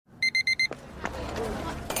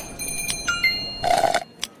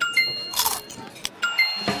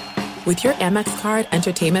With your Amex card,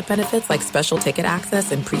 entertainment benefits like special ticket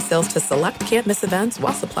access and pre-sales to select can't-miss events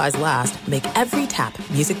while supplies last make every tap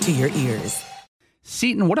music to your ears.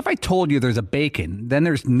 Seton, what if I told you there's a bacon, then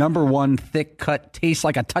there's number one thick cut, tastes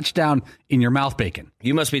like a touchdown in your mouth bacon?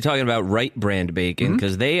 You must be talking about Wright brand bacon,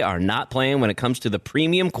 because they are not playing when it comes to the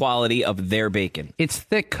premium quality of their bacon. It's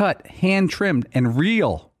thick cut, hand trimmed, and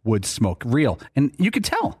real wood smoke, real. And you can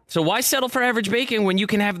tell. So why settle for average bacon when you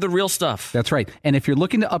can have the real stuff? That's right. And if you're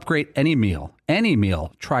looking to upgrade any meal,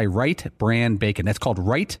 try Wright brand bacon. That's called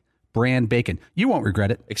Wright brand bacon. You won't regret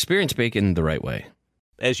it. Experience bacon the right way.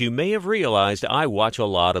 As you may have realized, I watch a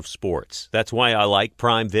lot of sports. That's why I like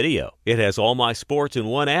Prime Video. It has all my sports in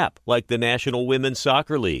one app, like the National Women's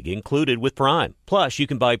Soccer League, included with Prime. Plus, you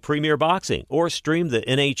can buy Premier Boxing or stream the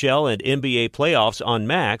NHL and NBA playoffs on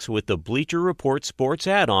Max with the Bleacher Report Sports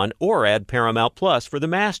add-on, or add Paramount Plus for the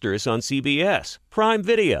Masters on CBS. Prime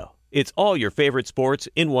Video. It's all your favorite sports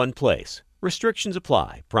in one place. Restrictions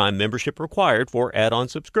apply. Prime membership required for add-on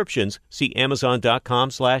subscriptions. See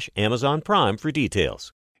Amazon.com/Amazon Prime for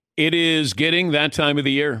details. It is getting that time of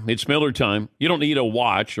the year. It's Miller time. You don't need a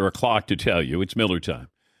watch or a clock to tell you. It's Miller time.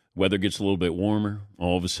 Weather gets a little bit warmer.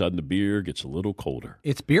 All of a sudden, the beer gets a little colder.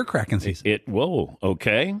 It's beer cracking season. Whoa,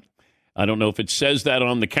 okay. I don't know if it says that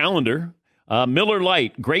on the calendar. Miller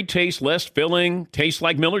Lite, great taste, less filling, tastes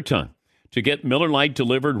like Miller time. To get Miller Lite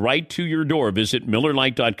delivered right to your door, visit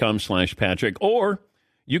MillerLite.com/Patrick, or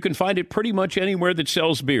you can find it pretty much anywhere that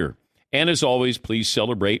sells beer. And as always, please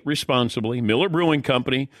celebrate responsibly. Miller Brewing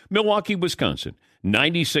Company, Milwaukee, Wisconsin.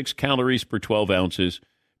 96 calories per 12 ounces.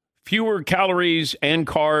 Fewer calories and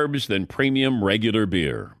carbs than premium regular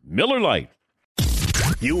beer. Miller Lite.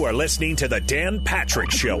 You are listening to the Dan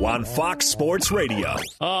Patrick Show on Fox Sports Radio.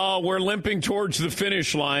 Oh, we're limping towards the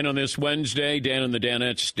finish line on this Wednesday. Dan and the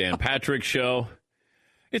Danettes, Dan Patrick Show.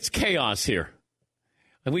 It's chaos here.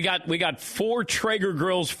 And we got 4 Traeger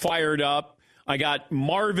grills fired up. I got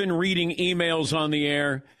Marvin reading emails on the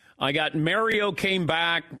air. I got Mario came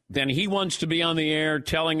back. Then he wants to be on the air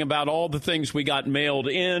telling about all the things we got mailed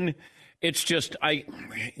in. It's just,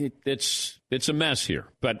 it's a mess here.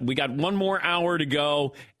 But we got one more hour to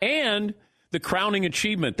go. And the crowning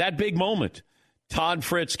achievement, that big moment. Todd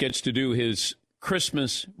Fritz gets to do his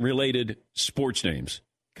Christmas-related sports names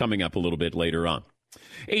coming up a little bit later on.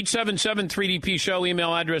 877-3DP Show,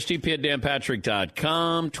 email address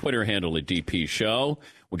dp@danpatrick.com, Twitter handle at DP Show.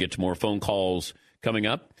 We'll get to more phone calls coming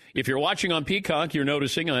up. If you're watching on Peacock, you're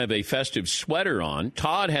noticing I have a festive sweater on.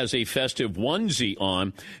 Todd has a festive onesie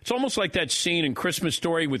on. It's almost like that scene in Christmas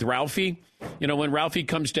Story with Ralphie. You know, when Ralphie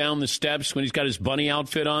comes down the steps when he's got his bunny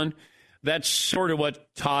outfit on. That's sort of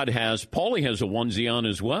what Todd has. Paulie has a onesie on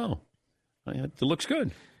as well. It looks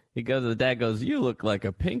good. The dad goes, "You look like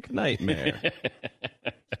a pink nightmare."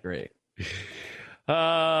 Great.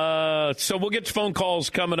 So we'll get to phone calls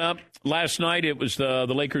coming up. Last night it was the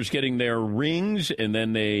Lakers getting their rings, and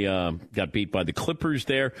then they got beat by the Clippers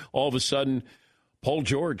there. All of a sudden, Paul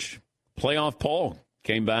George, playoff Paul,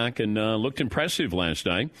 came back and looked impressive last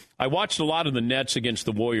night. I watched a lot of the Nets against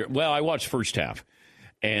the Warriors. Well, I watched first half.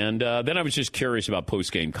 And then I was just curious about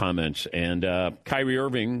post-game comments. And Kyrie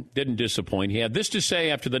Irving didn't disappoint. He had this to say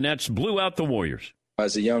after the Nets blew out the Warriors.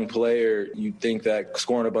 As a young player, you think that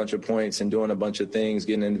scoring a bunch of points and doing a bunch of things,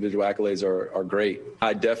 getting individual accolades are great.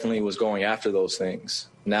 I definitely was going after those things.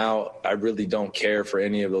 Now I really don't care for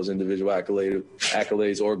any of those individual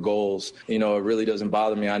accolades or goals. You know, it really doesn't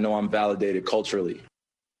bother me. I know I'm validated culturally.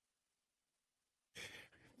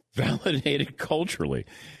 Validated culturally.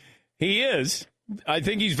 He is. I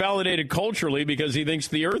think he's validated culturally because he thinks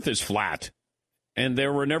the earth is flat and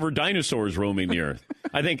there were never dinosaurs roaming the earth.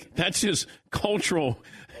 I think that's his cultural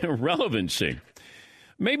relevancy.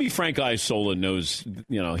 Maybe Frank Isola knows,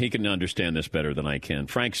 he can understand this better than I can.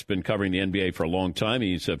 Frank's been covering the NBA for a long time.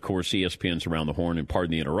 He's, of course, ESPN's Around the Horn and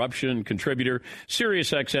Pardon the Interruption contributor.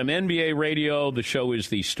 Sirius XM NBA Radio. The show is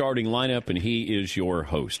the starting lineup, and he is your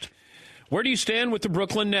host. Where do you stand with the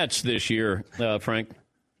Brooklyn Nets this year, Frank?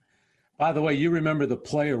 By the way, you remember the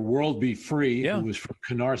player World Be Free, who was from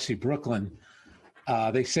Canarsie, Brooklyn.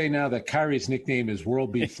 They say now that Kyrie's nickname is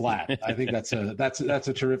World Be Flat. I think that's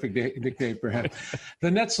a terrific nickname for him.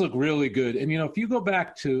 The Nets look really good. And, if you go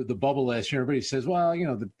back to the bubble last year, everybody says, well,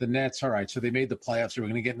 the Nets, all right, so they made the playoffs. They were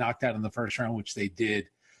going to get knocked out in the first round, which they did.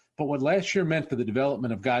 But what last year meant for the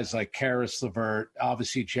development of guys like Karis LeVert,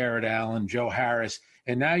 obviously Jared Allen, Joe Harris,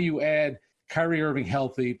 and now you add Kyrie Irving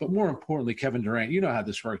healthy, but more importantly, Kevin Durant. You know how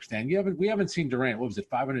this works, Dan. We haven't seen Durant,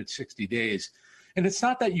 560 days. And it's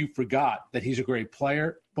not that you forgot that he's a great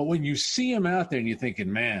player, but when you see him out there and you're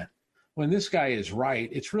thinking, man, when this guy is right,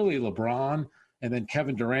 it's really LeBron And then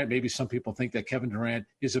Kevin Durant, maybe some people think that Kevin Durant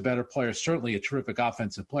is a better player, certainly a terrific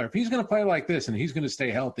offensive player. If he's going to play like this and he's going to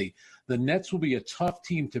stay healthy, the Nets will be a tough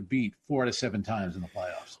team to beat 4 out of 7 times in the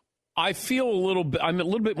playoffs. I'm a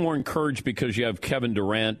little bit more encouraged because you have Kevin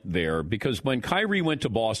Durant there, because when Kyrie went to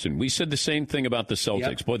Boston, we said the same thing about the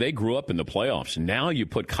Celtics. Yep. Boy, they grew up in the playoffs. Now you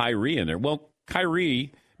put Kyrie in there. Well,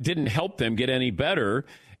 Kyrie didn't help them get any better,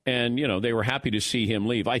 and, they were happy to see him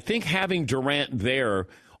leave. I think having Durant there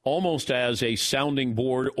almost as a sounding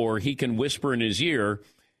board, or he can whisper in his ear,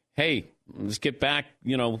 hey, let's get back,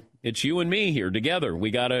 it's you and me here together. We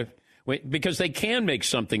got to, because they can make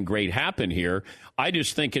something great happen here. I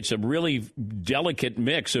just think it's a really delicate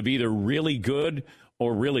mix of either really good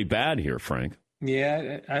or really bad here, Frank.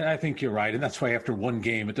 Yeah, I think you're right. And that's why after one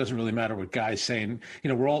game, it doesn't really matter what guys say. And,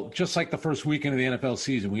 we're all just like the first weekend of the NFL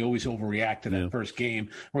season. We always overreact to that first game.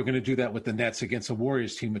 We're going to do that with the Nets against a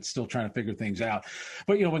Warriors team that's still trying to figure things out.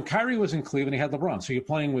 But, when Kyrie was in Cleveland, he had LeBron. So you're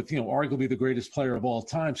playing with, arguably the greatest player of all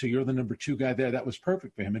time. So you're the number 2 guy there. That was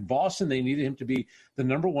perfect for him. In Boston, they needed him to be the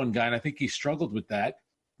number 1 guy. And I think he struggled with that.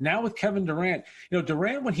 Now with Kevin Durant,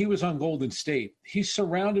 Durant, when he was on Golden State, he's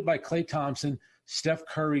surrounded by Klay Thompson, Steph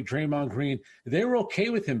Curry, Draymond Green. They were okay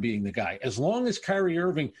with him being the guy. As long as Kyrie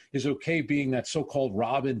Irving is okay being that so-called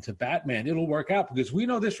Robin to Batman, it'll work out, because we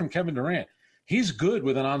know this from Kevin Durant. He's good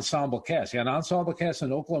with an ensemble cast. He had an ensemble cast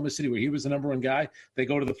in Oklahoma City where he was the number 1 guy. They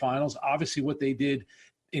go to the finals. Obviously, what they did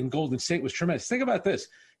in Golden State was tremendous. Think about this.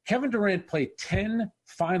 Kevin Durant played 10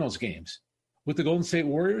 finals games with the Golden State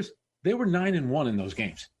Warriors. They were 9-1 in those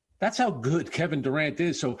games. That's how good Kevin Durant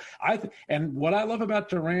is. So and what I love about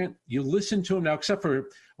Durant, you listen to him now, except for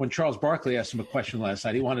when Charles Barkley asked him a question last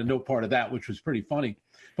night. He wanted no part of that, which was pretty funny.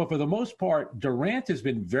 But for the most part, Durant has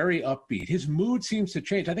been very upbeat. His mood seems to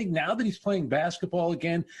change. I think now that he's playing basketball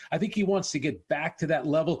again, I think he wants to get back to that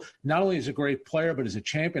level, not only as a great player, but as a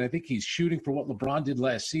champion. I think he's shooting for what LeBron did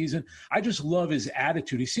last season. I just love his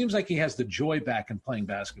attitude. He seems like he has the joy back in playing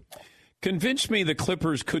basketball. Convince me the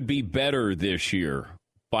Clippers could be better this year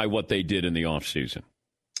by what they did in the offseason.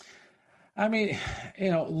 I mean,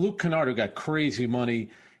 Luke Kennard, who got crazy money,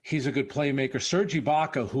 he's a good playmaker. Serge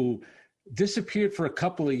Ibaka, who disappeared for a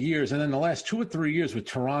couple of years, and then the last 2 or 3 years with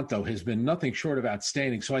Toronto has been nothing short of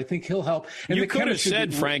outstanding. So I think he'll help. And you could have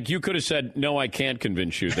said, Frank, no, I can't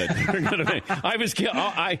convince you that you're going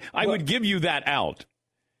to. I would give you that out.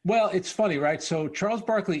 Well, it's funny, right? So Charles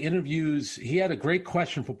Barkley he had a great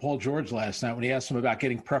question for Paul George last night when he asked him about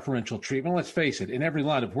getting preferential treatment. Let's face it, in every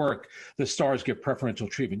line of work, the stars get preferential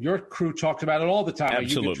treatment. Your crew talks about it all the time.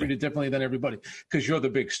 Absolutely. You get treated differently than everybody because you're the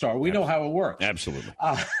big star. We know how it works. Absolutely.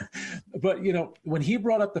 But, when he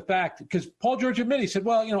brought up the fact, because Paul George admitted, he said,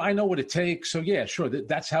 well, I know what it takes. So, yeah, sure,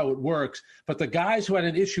 that's how it works. But the guys who had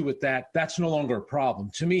an issue with that, that's no longer a problem.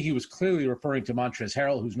 To me, he was clearly referring to Montrezl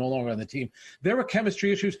Harrell, who's no longer on the team. There were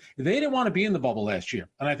chemistry issues. They didn't want to be in the bubble last year.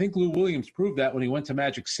 And I think Lou Williams proved that when he went to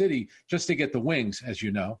Magic City just to get the wings, as you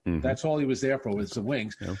know. Mm-hmm. That's all he was there for, was the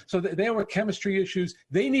wings. Yeah. So there were chemistry issues.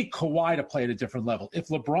 They need Kawhi to play at a different level. If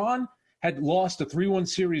LeBron had lost a 3-1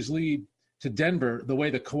 series lead to Denver the way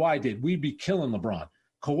that Kawhi did, we'd be killing LeBron.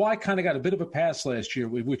 Kawhi kind of got a bit of a pass last year,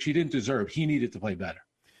 which he didn't deserve. He needed to play better.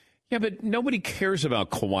 Yeah, but nobody cares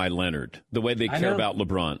about Kawhi Leonard the way they care about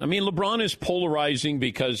LeBron. I mean, LeBron is polarizing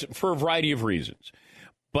because for a variety of reasons.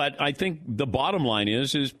 But I think the bottom line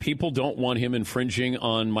is people don't want him infringing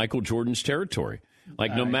on Michael Jordan's territory.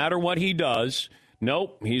 Like, no matter what he does,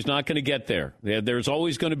 nope, he's not going to get there. There's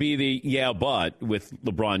always going to be the but with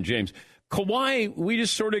LeBron James. Kawhi, we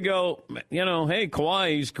just sort of go, hey,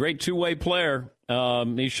 Kawhi, he's a great two-way player.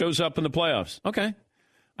 He shows up in the playoffs. Okay.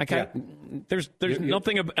 There's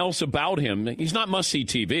nothing else about him. He's not must-see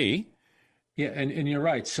TV. Yeah, and you're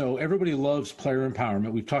right. So everybody loves player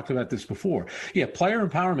empowerment. We've talked about this before. Yeah, player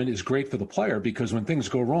empowerment is great for the player because when things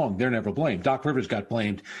go wrong, they're never blamed. Doc Rivers got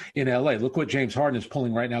blamed in L.A. Look what James Harden is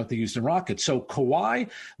pulling right now with the Houston Rockets. So Kawhi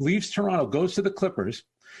leaves Toronto, goes to the Clippers.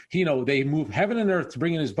 They move heaven and earth to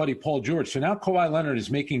bring in his buddy Paul George. So now Kawhi Leonard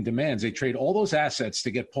is making demands. They trade all those assets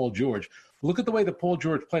to get Paul George. Look at the way that Paul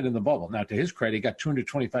George played in the bubble. Now, to his credit, he got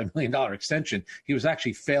 $225 million extension. He was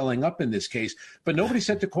actually failing up in this case. But nobody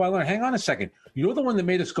said to Kawhi Leonard, hang on a second. You're the one that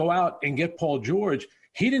made us go out and get Paul George.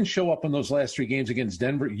 He didn't show up in those last 3 games against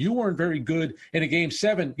Denver. You weren't very good in a Game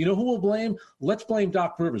 7. You know who we'll blame? Let's blame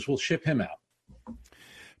Doc Rivers. We'll ship him out.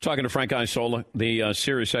 Talking to Frank Isola, the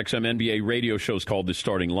Sirius XM NBA radio show is called The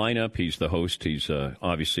Starting Lineup. He's the host. He's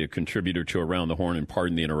obviously a contributor to Around the Horn, and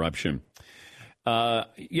pardon the interruption. I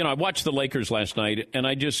watched the Lakers last night, and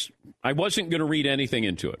I wasn't going to read anything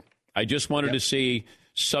into it. I just wanted to see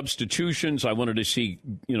substitutions. I wanted to see,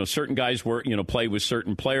 certain guys play with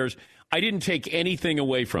certain players. I didn't take anything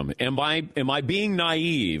away from it. Am I being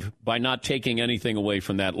naive by not taking anything away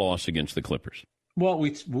from that loss against the Clippers? Well,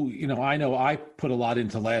 I know I put a lot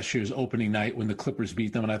into last year's opening night when the Clippers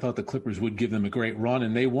beat them, and I thought the Clippers would give them a great run,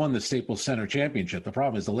 and they won the Staples Center championship. The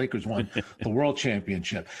problem is the Lakers won the world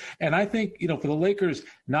championship. And I think, for the Lakers,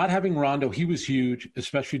 not having Rondo, he was huge,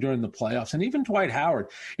 especially during the playoffs. And even Dwight Howard,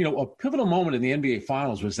 a pivotal moment in the NBA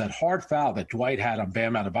Finals was that hard foul that Dwight had on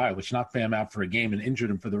Bam Adebayo, which knocked Bam out for a game and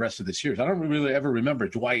injured him for the rest of the series. I don't really ever remember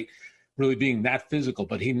Dwight really being that physical,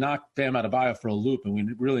 but he knocked Bam Adebayo for a loop, and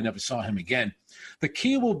we really never saw him again. The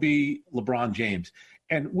key will be LeBron James.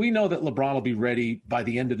 And we know that LeBron will be ready by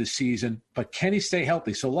the end of the season, but can he stay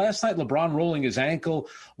healthy? So last night, LeBron rolling his ankle.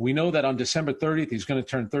 We know that on December 30th, he's going to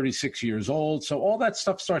turn 36 years old. So all that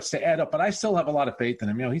stuff starts to add up, but I still have a lot of faith in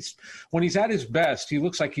him. When he's at his best, he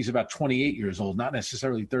looks like he's about 28 years old, not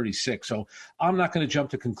necessarily 36. So I'm not going to jump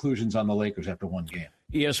to conclusions on the Lakers after one game.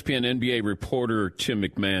 ESPN NBA reporter Tim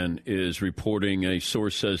McMahon is reporting, a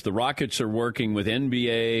source says the Rockets are working with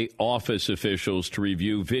NBA office officials to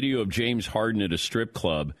review video of James Harden at a strip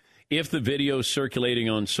club. If the video circulating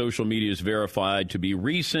on social media is verified to be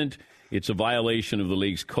recent, it's a violation of the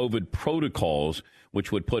league's COVID protocols,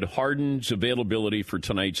 which would put Harden's availability for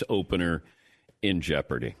tonight's opener in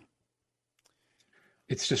jeopardy.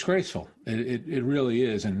 It's disgraceful. It really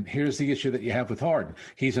is. And here's the issue that you have with Harden.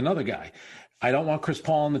 He's another guy. I don't want Chris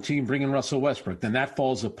Paul on the team bringing Russell Westbrook. Then that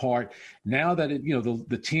falls apart. Now that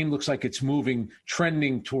the team looks like it's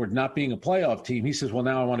trending toward not being a playoff team, he says, well,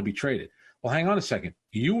 now I want to be traded. Well, hang on a second.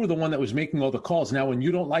 You were the one that was making all the calls. Now, when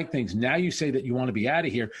you don't like things, now you say that you want to be out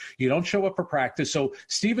of here. You don't show up for practice. So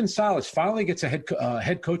Stephen Silas finally gets a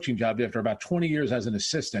head coaching job after about 20 years as an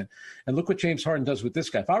assistant. And look what James Harden does with this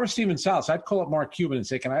guy. If I were Stephen Silas, I'd call up Mark Cuban and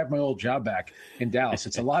say, can I have my old job back in Dallas?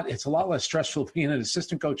 It's a lot less stressful being an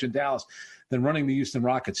assistant coach in Dallas than running the Houston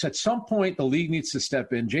Rockets. At some point, the league needs to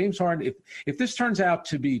step in. James Harden, if this turns out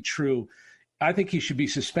to be true, I think he should be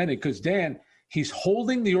suspended because, Dan, he's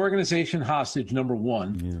holding the organization hostage, number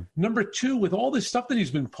one. Yeah. Number two, with all this stuff that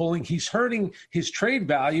he's been pulling, he's hurting his trade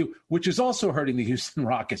value, which is also hurting the Houston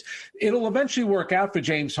Rockets. It'll eventually work out for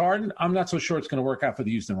James Harden. I'm not so sure it's going to work out for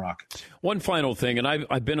the Houston Rockets. One final thing, and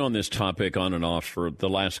I've been on this topic on and off for the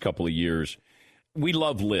last couple of years. We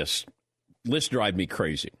love lists. Lists drive me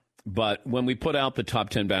crazy. But when we put out the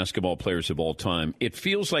top 10 basketball players of all time, it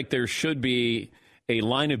feels like there should be a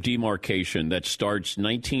line of demarcation that starts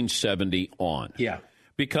 1970 on. Yeah.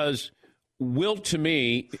 Because Wilt, to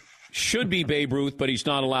me, should be Babe Ruth, but he's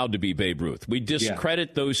not allowed to be Babe Ruth. We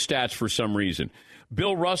discredit those stats for some reason.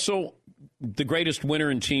 Bill Russell, the greatest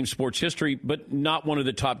winner in team sports history, but not one of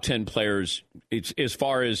the top 10 players as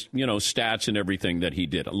far as, stats and everything that he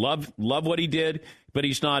did. Love what he did, but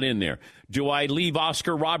he's not in there. Do I leave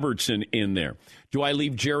Oscar Robertson in there? Do I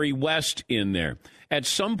leave Jerry West in there? At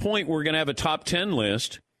some point, we're going to have a top 10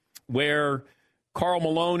 list where Karl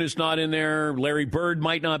Malone is not in there. Larry Bird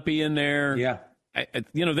might not be in there. Yeah.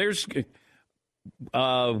 There's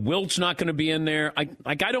Wilt's not going to be in there.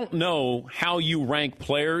 I don't know how you rank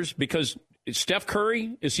players because Steph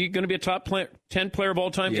Curry, is he going to be a top 10 player of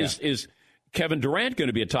all time? Yeah. Is Kevin Durant going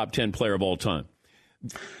to be a top 10 player of all time?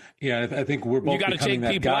 Yeah, I think we're both. You got to take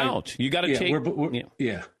people out. You got to take.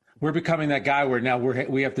 We're becoming that guy where now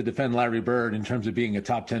we have to defend Larry Bird in terms of being a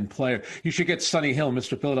top 10 player. You should get Sonny Hill,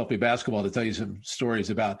 Mr. Philadelphia Basketball, to tell you some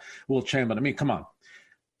stories about Wilt Chamberlain. I mean, come on.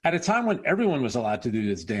 At a time when everyone was allowed to do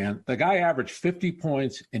this, Dan, the guy averaged 50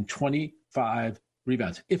 points and 25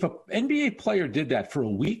 rebounds. If an NBA player did that for a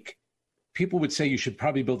week, people would say you should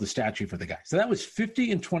probably build a statue for the guy. So that was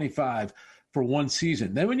 50 and 25 for one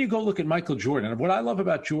season. Then when you go look at Michael Jordan, and what I love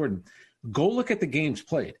about Jordan, go look at the games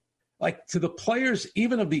played. Like, to the players,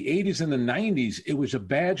 even of the 80s and the 90s, it was a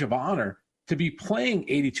badge of honor to be playing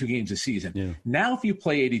 82 games a season. Yeah. Now, if you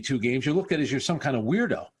play 82 games, you're looked at as you're some kind of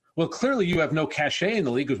weirdo. Well, clearly you have no cachet in the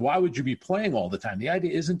league because why would you be playing all the time? The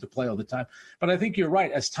idea isn't to play all the time. But I think you're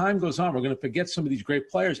right. As time goes on, we're going to forget some of these great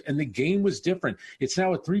players. And the game was different. It's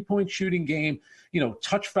now a three-point shooting game.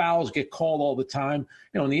 Touch fouls get called all the time.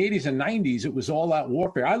 In the 80s and 90s, it was all-out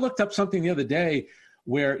warfare. I looked up something the other day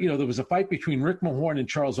where, there was a fight between Rick Mahorn and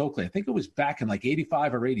Charles Oakley. I think it was back in like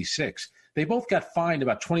 85 or 86. They both got fined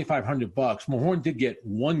about $2,500. Mahorn did get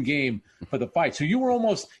one game for the fight. So you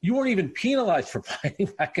weren't even penalized for fighting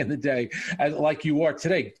back in the day like you are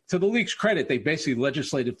today. To the league's credit, they basically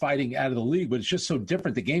legislated fighting out of the league, but it's just so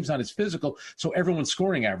different. The game's not as physical, so everyone's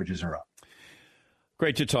scoring averages are up.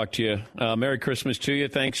 Great to talk to you. Merry Christmas to you.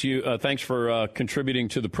 Thanks for contributing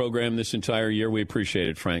to the program this entire year. We appreciate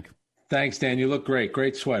it, Frank. Thanks, Dan. You look great.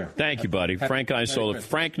 Great sweater. Thank you, buddy. Frank Isola.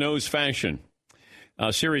 Frank knows fashion.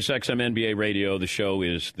 Sirius XM NBA Radio. The show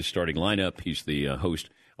is the starting lineup. He's the host.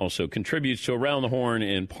 Also contributes to Around the Horn,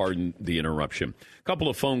 and pardon the interruption. A couple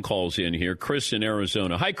of phone calls in here. Chris in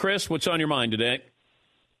Arizona. Hi, Chris. What's on your mind today?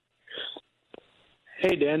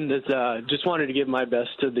 Hey, Dan. Just wanted to give my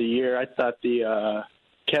best of the year. I thought the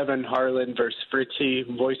Kevin Harlan versus Fritzy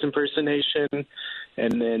voice impersonation,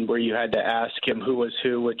 and then where you had to ask him who was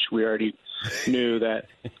who, which we already knew that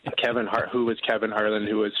who was Kevin Harlan,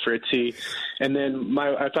 who was Fritzy. And then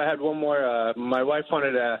if I had one more, my wife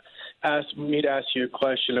wanted to ask you a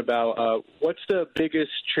question about what's the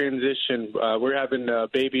biggest transition? We're having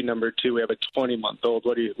baby number 2. We have a 20-month-old.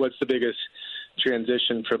 What's the biggest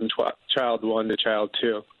transition from child 1 to child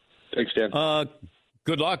 2? Thanks, Dan.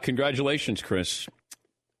 Good luck. Congratulations, Chris.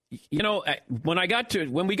 You know, when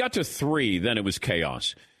we got to 3, then it was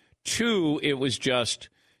chaos. 2, it was just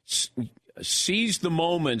seize the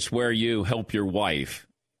moments where you help your wife,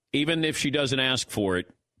 even if she doesn't ask for it.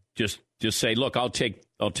 Just say, look, I'll take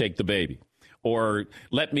the baby, or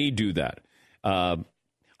let me do that.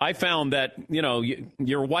 I found that, you know,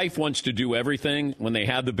 your wife wants to do everything when they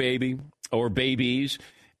have the baby or babies.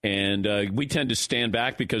 And we tend to stand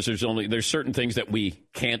back because there's certain things that we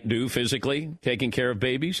can't do physically, taking care of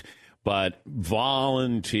babies, but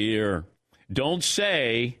volunteer. Don't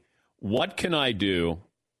say, what can I do?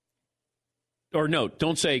 Or no,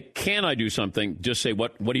 don't say, can I do something? Just say,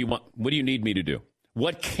 what do you want? What do you need me to do?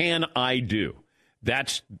 What can I do?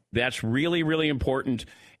 That's really, really important.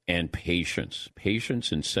 And patience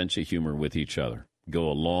and sense of humor with each other go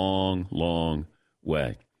a long, long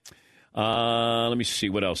way. Let me see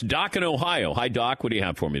what else. Doc in Ohio. Hi, Doc. What do you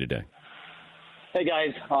have for me today? Hey,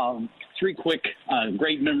 guys. 3 quick,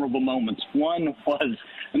 great, memorable moments. One was,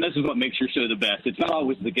 and this is what makes your show the best, it's not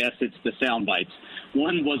always the guests, it's the sound bites.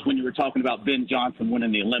 One was when you were talking about Ben Johnson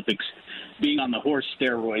winning the Olympics, being on the horse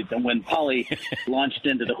steroids, and when Polly launched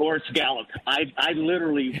into the horse gallop, I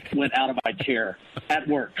literally went out of my chair at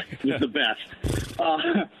work. It was the best.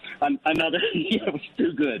 Another, it was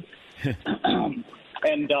too good.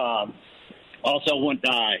 And also,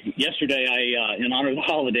 yesterday, in honor of the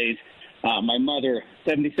holidays, my mother,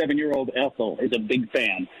 77-year-old Ethel, is a big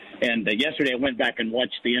fan. And yesterday I went back and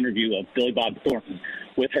watched the interview of Billy Bob Thornton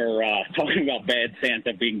with her talking about Bad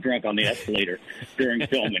Santa being drunk on the escalator during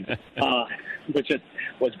filming, which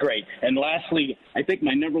was great. And lastly, I think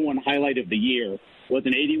my number one highlight of the year was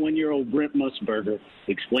an 81-year-old Brent Musburger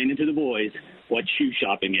explaining to the boys what shoe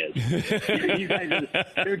shopping is. You guys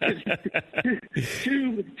they're just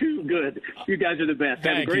too good. You guys are the best.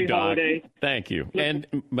 Have a great holiday. Thank you. And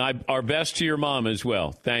our best to your mom as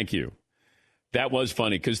well. Thank you. That was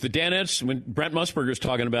funny because the Danettes, when Brent Musburger's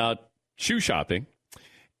talking about shoe shopping,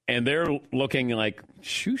 and they're looking like,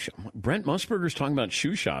 Brent Musburger's talking about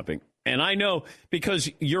shoe shopping. And I know because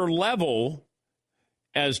your level,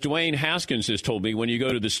 as Dwayne Haskins has told me, when you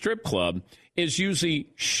go to the strip club, is usually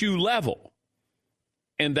shoe level.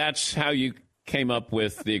 And that's how you came up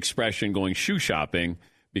with the expression going shoe shopping,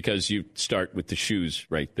 because you start with the shoes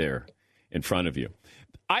right there in front of you.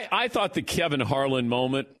 I thought the Kevin Harlan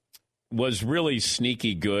moment was really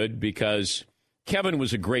sneaky good because Kevin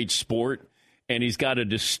was a great sport and he's got a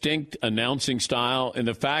distinct announcing style. And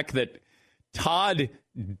the fact that Todd,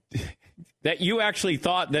 that you actually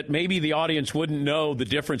thought that maybe the audience wouldn't know the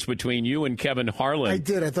difference between you and Kevin Harlan. I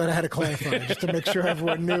did. I thought I had to clarify just to make sure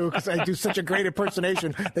everyone knew, because I do such a great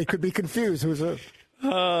impersonation. They could be confused. Who's who?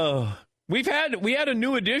 We had a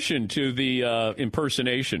new addition to the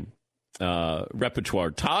impersonation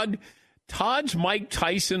repertoire. Todd's Mike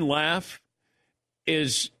Tyson laugh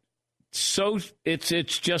is so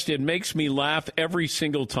it makes me laugh every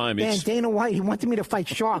single time. Man, Dana White, he wanted me to fight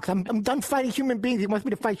sharks. I'm done fighting human beings. He wants me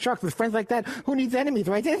to fight sharks with friends like that. Who needs enemies,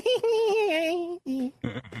 right?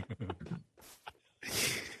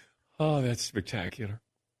 Oh, that's spectacular.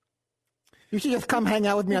 You should just come hang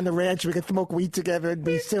out with me on the ranch. We could smoke weed together and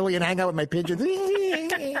be silly and hang out with my pigeons.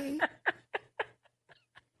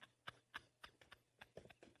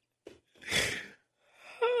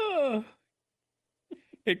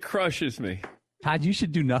 It crushes me. Todd, you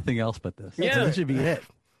should do nothing else but this. Yeah, that should be it.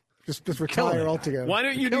 Just retire altogether. Why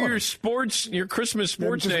don't you do your Christmas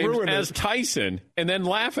sports names as Tyson and then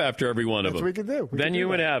laugh after every one of them? That's what we could do. Then you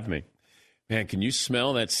would have me. Man, can you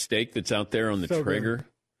smell that steak that's out there on the trigger? Good.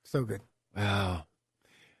 So good. Wow.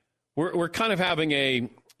 We're kind of having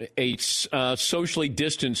a socially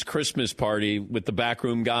distanced Christmas party with the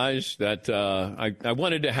backroom guys. That I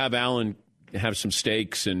wanted to have Alan have some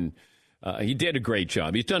steaks, and he did a great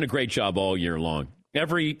job. He's done a great job all year long.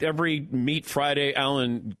 Every Meat Friday,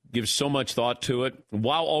 Alan gives so much thought to it,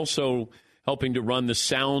 while also helping to run the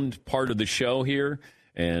sound part of the show here.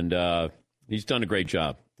 And he's done a great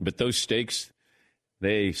job. But those steaks,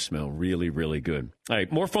 they smell really, really good. All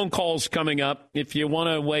right, more phone calls coming up. If you want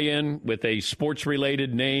to weigh in with a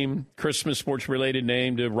sports-related name, Christmas sports-related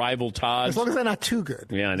name to rival Todd's. As long as they're not too good.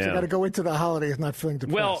 Yeah, I know. You got to go into the holidays not feeling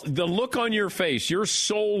depressed. Well, the look on your face, your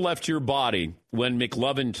soul left your body when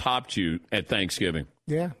McLovin topped you at Thanksgiving.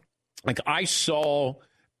 Yeah. Like I saw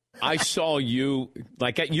you,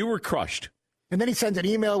 like you were crushed. And then he sends an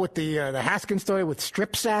email with the Haskins story with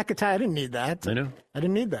strip sack attire. I didn't need that. I know. I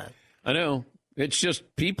didn't need that. I know. It's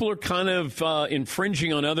just people are kind of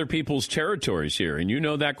infringing on other people's territories here, and you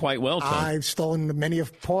know that quite well, Tom. I've stolen many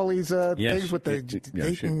of Paulie's things with the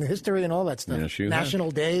date and history and all that stuff. Yes, you National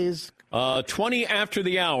have. Days. 20 after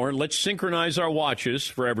the hour. Let's synchronize our watches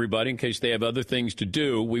for everybody in case they have other things to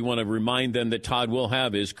do. We want to remind them that Todd will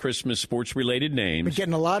have his Christmas sports-related names. Been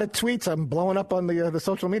getting a lot of tweets. I'm blowing up on the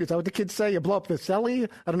social media. Is that what the kids say? You blow up the celly?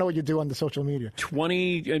 I don't know what you do on the social media.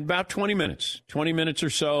 About 20 minutes. 20 minutes or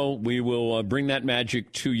so, we will bring that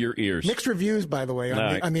magic to your ears. Mixed reviews, by the way,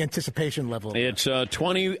 on the anticipation level. It's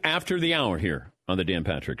 20 after the hour here on the Dan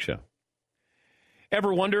Patrick Show.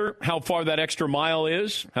 Ever wonder how far that extra mile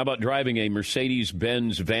is? How about driving a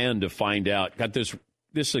Mercedes-Benz van to find out? This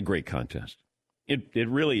is a great contest. It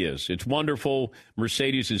really is. It's wonderful.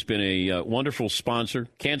 Mercedes has been a wonderful sponsor.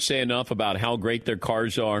 Can't say enough about how great their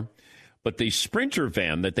cars are. But the Sprinter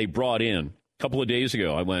van that they brought in a couple of days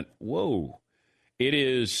ago, I went, whoa. It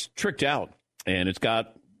is tricked out, and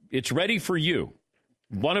it's ready for you.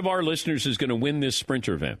 One of our listeners is going to win this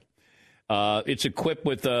Sprinter van. It's equipped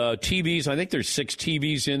with TVs. I think there's 6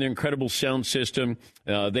 TVs in there, incredible sound system.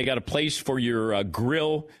 They got a place for your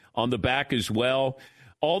grill on the back as well.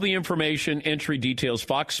 All the information, entry details,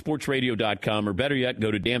 foxsportsradio.com, or better yet,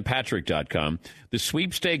 go to danpatrick.com. The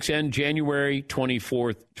sweepstakes end January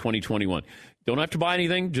 24th, 2021. Don't have to buy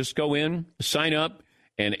anything. Just go in, sign up,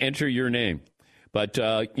 and enter your name. But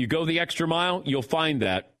you go the extra mile, you'll find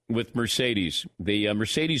that with Mercedes. The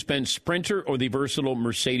Mercedes-Benz Sprinter or the versatile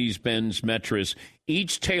Mercedes-Benz Metris,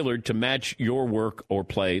 each tailored to match your work or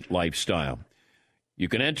play lifestyle. You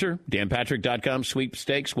can enter. danpatrick.com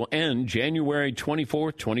sweepstakes will end January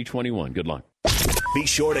 24th, 2021. Good luck. Be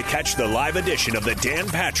sure to catch the live edition of the Dan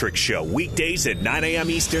Patrick Show weekdays at 9 a.m.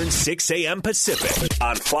 Eastern, 6 a.m. Pacific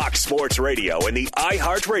on Fox Sports Radio and the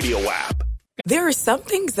iHeartRadio app. There are some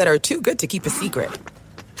things that are too good to keep a secret.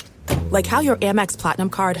 Like how your Amex Platinum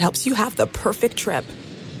card helps you have the perfect trip.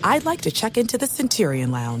 I'd like to check into the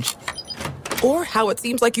Centurion Lounge. Or how it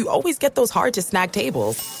seems like you always get those hard-to-snag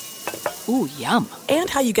tables. Ooh, yum. And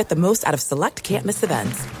how you get the most out of select can't-miss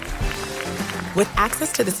events. With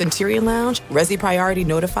access to the Centurion Lounge, Resi Priority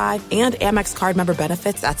Notified, and Amex card member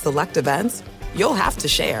benefits at select events, you'll have to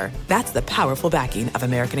share. That's the powerful backing of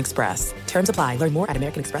American Express. Terms apply. Learn more at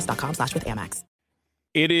americanexpress.com/withAmex.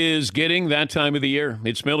 It is getting that time of the year.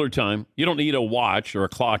 It's Miller time. You don't need a watch or a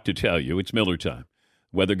clock to tell you. It's Miller time.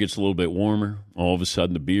 Weather gets a little bit warmer. All of a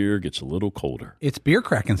sudden, the beer gets a little colder. It's beer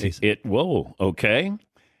cracking season. Whoa, okay.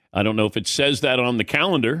 I don't know if it says that on the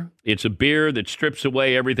calendar. It's a beer that strips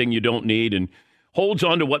away everything you don't need and holds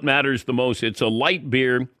on to what matters the most. It's a light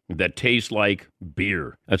beer that tastes like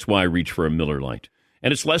beer. That's why I reach for a Miller Lite.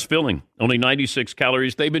 And it's less filling, only 96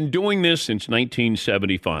 calories. They've been doing this since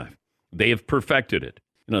 1975. They have perfected it.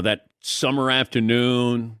 You know, that summer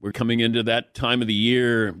afternoon, we're coming into that time of the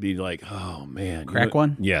year, be like, oh, man. Crack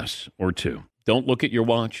one? Yes, or two. Don't look at your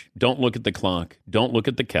watch. Don't look at the clock. Don't look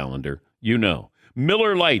at the calendar. You know.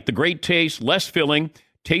 Miller Lite, the great taste, less filling,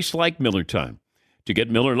 tastes like Miller time. To get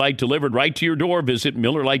Miller Lite delivered right to your door, visit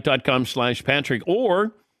MillerLite.com/Patrick,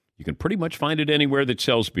 or you can pretty much find it anywhere that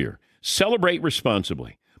sells beer. Celebrate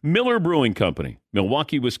responsibly. Miller Brewing Company,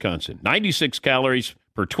 Milwaukee, Wisconsin. 96 calories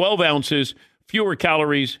per 12 ounces, fewer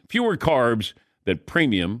calories, fewer carbs than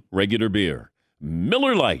premium regular beer.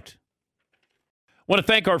 Miller Lite. I want to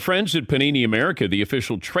thank our friends at Panini America, the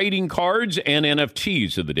official trading cards and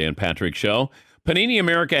NFTs of the Dan Patrick Show. Panini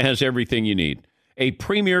America has everything you need. A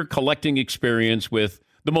premier collecting experience with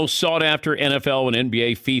the most sought-after NFL and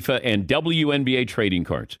NBA, FIFA, and WNBA trading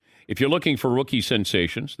cards. If you're looking for rookie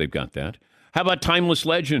sensations, they've got that. How about timeless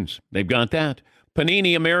legends? They've got that.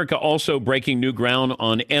 Panini America also breaking new ground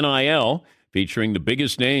on NIL, featuring the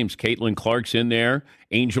biggest names. Caitlin Clark's in there,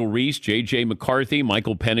 Angel Reese, J.J. McCarthy,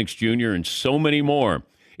 Michael Penix Jr., and so many more.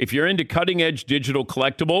 If you're into cutting-edge digital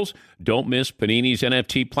collectibles, don't miss Panini's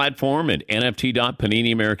NFT platform at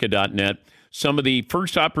nft.paniniamerica.net. Some of the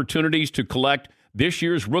first opportunities to collect this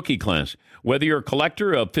year's rookie class. Whether you're a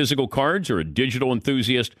collector of physical cards or a digital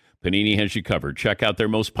enthusiast, Panini has you covered. Check out their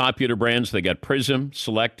most popular brands. They got Prism,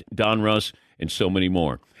 Select, Donruss, and so many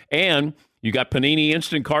more. And you got Panini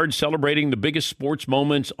Instant Cards celebrating the biggest sports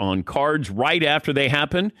moments on cards right after they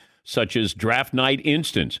happen, such as Draft Night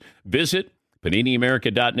Instants. Visit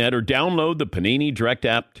PaniniAmerica.net or download the Panini Direct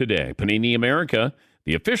app today. Panini America,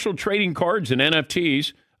 the official trading cards and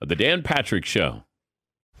NFTs of the Dan Patrick Show.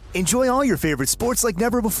 Enjoy all your favorite sports like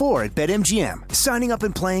never before at BetMGM. Signing up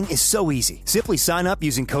and playing is so easy. Simply sign up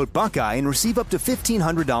using code Buckeye and receive up to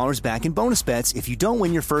 $1,500 back in bonus bets if you don't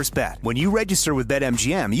win your first bet. When you register with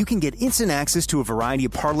BetMGM, you can get instant access to a variety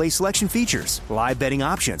of parlay selection features, live betting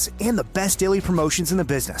options, and the best daily promotions in the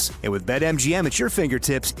business. And with BetMGM at your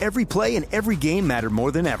fingertips, every play and every game matter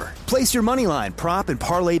more than ever. Place your moneyline, prop, and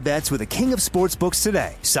parlay bets with the king of sportsbooks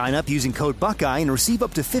today. Sign up using code Buckeye and receive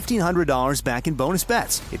up to $1,500 back in bonus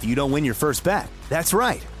bets if you don't win your first bet. That's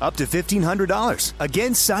right, up to $1,500.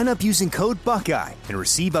 Again, sign up using code Buckeye and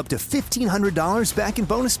receive up to $1,500 back in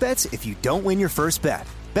bonus bets if you don't win your first bet.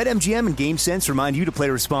 BetMGM and GameSense remind you to play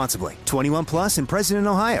responsibly. 21 plus and present in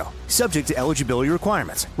Ohio. Subject to eligibility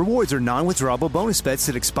requirements. Rewards are non-withdrawable bonus bets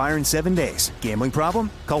that expire in 7 days. Gambling problem?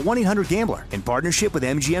 Call 1-800-GAMBLER in partnership with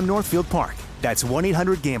MGM Northfield Park. That's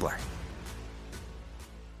 1-800-GAMBLER.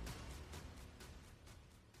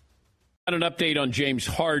 Got an update on James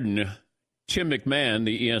Harden. Tim McMahon,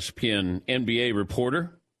 the ESPN NBA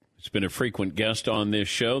reporter, has been a frequent guest on this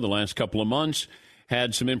show the last couple of months,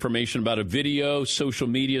 had some information about a video, social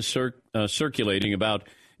media circulating about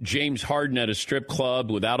James Harden at a strip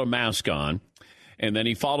club without a mask on. And then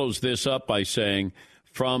he follows this up by saying,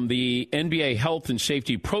 from the NBA health and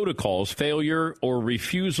safety protocols, failure or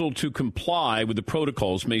refusal to comply with the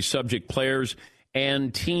protocols may subject players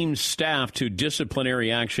and team staff to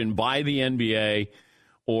disciplinary action by the NBA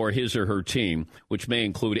or his or her team, which may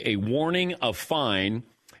include a warning, a fine,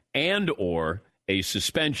 and or a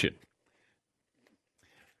suspension.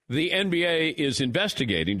 The NBA is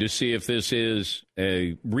investigating to see if this is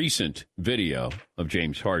a recent video of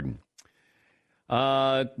James Harden.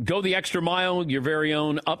 Go the extra mile, your very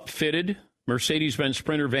own upfitted Mercedes-Benz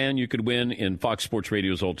Sprinter van you could win in Fox Sports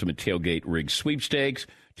Radio's Ultimate Tailgate Rig Sweepstakes.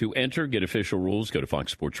 To enter, get official rules, go to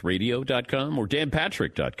foxsportsradio.com or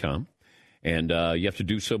danpatrick.com. And you have to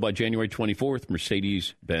do so by January 24th,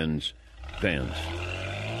 Mercedes-Benz vans.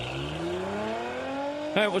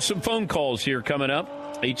 All right, with some phone calls here coming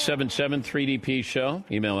up. 877-3DP-SHOW.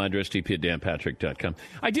 Email address dp@danpatrick.com.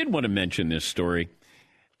 I did want to mention this story.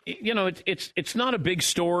 You know, it's not a big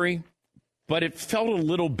story, but it felt a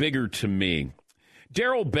little bigger to me.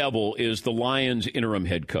 Darrell Bevell is the Lions' interim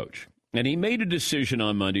head coach. And he made a decision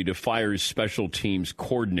on Monday to fire his special teams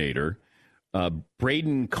coordinator,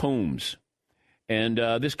 Braden Combs. And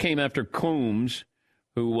this came after Combs,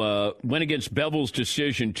 who went against Bevell's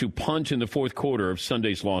decision to punt in the fourth quarter of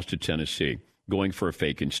Sunday's loss to Tennessee, going for a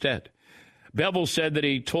fake instead. Bevell said that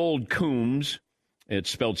he told Combs, it's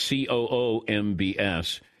spelled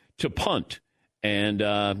Coombs, to punt.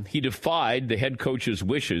 And he defied the head coach's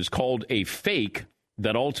wishes, called a fake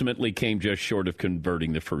that ultimately came just short of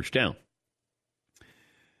converting the first down.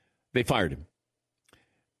 They fired him.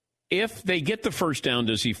 If they get the first down,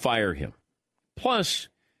 does he fire him? Plus,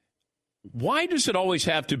 why does it always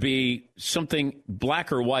have to be something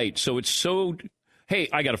black or white? So it's so, hey,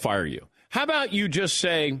 I got to fire you. How about you just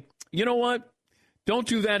say, you know what? Don't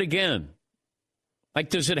do that again. Like,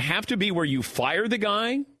 does it have to be where you fire the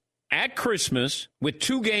guy at Christmas with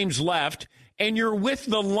 2 games left and you're with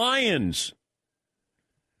the Lions?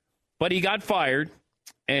 But he got fired,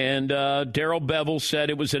 and Darrell Bevell said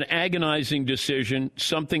it was an agonizing decision,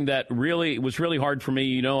 something that really was really hard for me.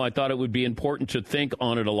 You know, I thought it would be important to think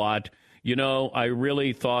on it a lot. You know, I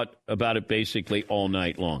really thought about it basically all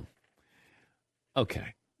night long.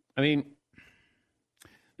 Okay. I mean,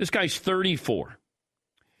 this guy's 34.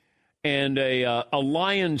 And a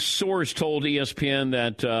Lions source told ESPN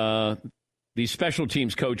that the special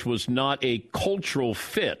teams coach was not a cultural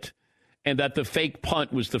fit, and that the fake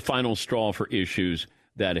punt was the final straw for issues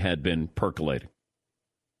that had been percolating.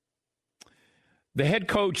 The head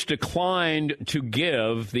coach declined to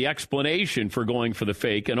give the explanation for going for the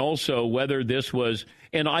fake and also whether this was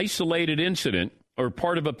an isolated incident or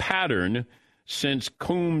part of a pattern since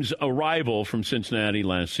Coombs' arrival from Cincinnati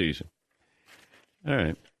last season. All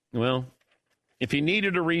right. Well, if he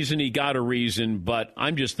needed a reason, he got a reason, but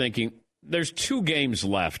I'm just thinking there's 2 games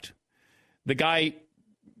left. The guy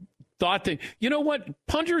thought that, you know what,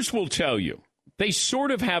 punters will tell you, they sort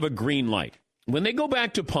of have a green light. When they go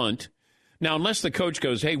back to punt, now unless the coach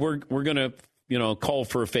goes, hey, we're going to, call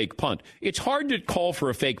for a fake punt. It's hard to call for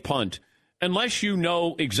a fake punt unless you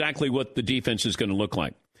know exactly what the defense is going to look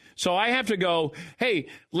like. So I have to go, hey,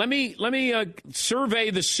 let me survey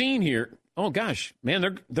the scene here. Oh, gosh,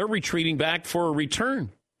 man, they're retreating back for a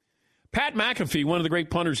return. Pat McAfee, one of the great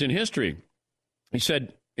punters in history, he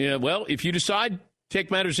said, yeah, well, if you decide,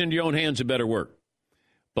 take matters into your own hands, it better work.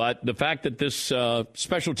 But the fact that this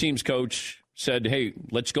special teams coach said, hey,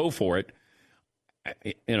 let's go for it,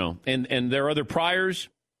 and there are other priors.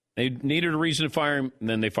 They needed a reason to fire him, and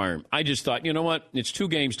then they fire him. I just thought, you know what? It's 2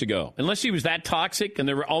 games to go. Unless he was that toxic and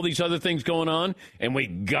there were all these other things going on, and we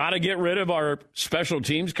got to get rid of our special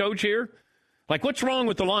teams coach here. Like, what's wrong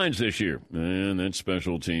with the Lions this year? Man, that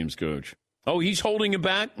special teams coach. Oh, he's holding him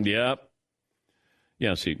back? Yep.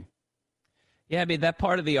 Yeah, see. Yeah, I mean, that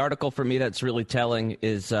part of the article for me that's really telling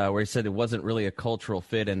is where he said it wasn't really a cultural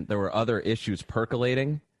fit and there were other issues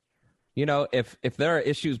percolating. You know, if there are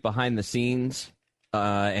issues behind the scenes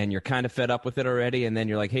and you're kind of fed up with it already, and then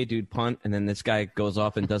you're like, hey, dude, punt, and then this guy goes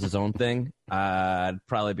off and does his own thing, I'd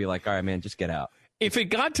probably be like, all right, man, just get out. If it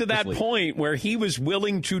got to that point where he was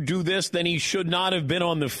willing to do this, then he should not have been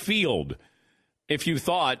on the field. If you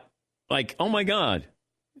thought, like, oh, my God,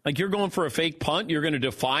 like you're going for a fake punt, you're going to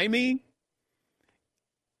defy me?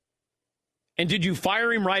 And did you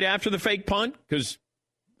fire him right after the fake punt? Because,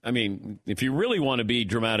 I mean, if you really want to be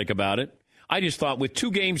dramatic about it, I just thought with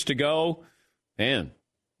 2 games to go, man,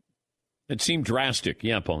 it seemed drastic.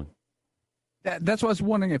 Yeah, Paul. That's what I was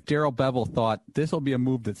wondering if Darrell Bevell thought this will be a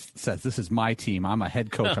move that says this is my team. I'm a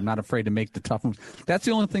head coach. I'm not afraid to make the tough moves. That's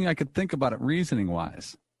the only thing I could think about it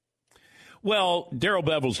reasoning-wise. Well, Darrell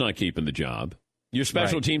Bevell's not keeping the job. Your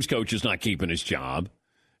special teams coach is not keeping his job.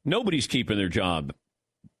 Nobody's keeping their job.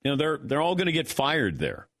 You know, they're all going to get fired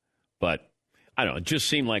there. But, I don't know, it just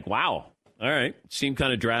seemed like, wow. All right. It seemed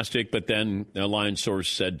kind of drastic, but then a Lions source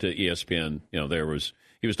said to ESPN, you know,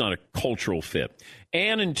 he was not a cultural fit.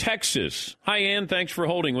 Ann in Texas. Hi, Ann. Thanks for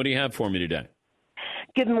holding. What do you have for me today?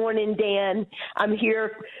 Good morning, Dan. I'm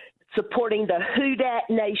here supporting the Who Dat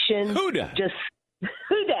Nation. Who Dat?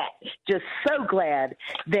 Who Dat? Just so glad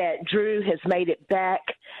that Drew has made it back.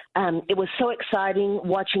 It was so exciting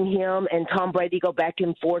watching him and Tom Brady go back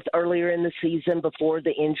and forth earlier in the season before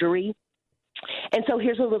the injury. And so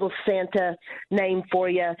here's a little Santa name for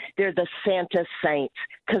you. They're the Santa Saints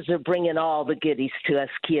because they're bringing all the goodies to us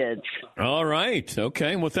kids. All right.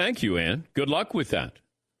 Okay. Well, thank you, Ann. Good luck with that.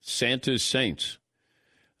 Santa's Saints.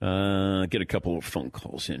 Get a couple of phone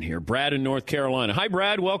calls in here. Brad in North Carolina. Hi,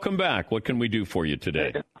 Brad. Welcome back. What can we do for you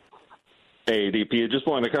today? Hey, DP, I just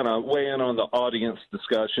wanted to kind of weigh in on the audience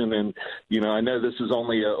discussion. And, you know, I know this is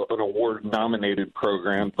only an award-nominated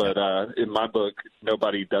program, but in my book,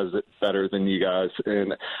 nobody does it better than you guys.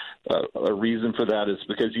 And a reason for that is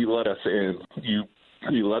because you let us in.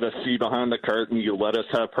 You let us see behind the curtain. You let us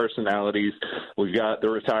have personalities. We've got the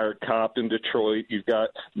retired cop in Detroit. You've got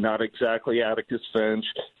not exactly Atticus Finch.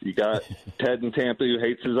 You got Ted in Tampa who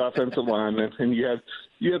hates his offensive lineman. And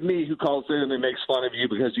you have me who calls in and makes fun of you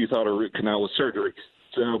because you thought a root canal was surgery.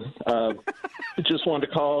 So just wanted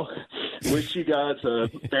to call, wish you guys a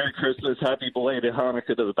Merry Christmas, Happy belated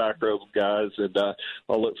Hanukkah to the back row guys, and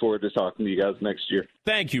I'll look forward to talking to you guys next year.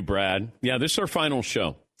 Thank you, Brad. Yeah, this is our final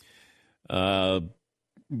show.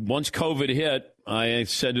 Once COVID hit, I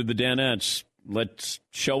said to the Danettes, let's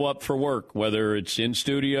show up for work, whether it's in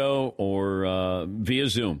studio or via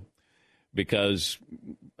Zoom, because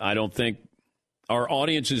I don't think our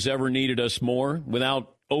audience has ever needed us more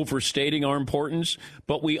without overstating our importance,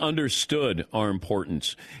 but we understood our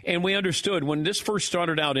importance. And we understood when this first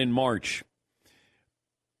started out in March,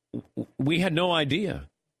 we had no idea,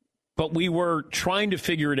 but we were trying to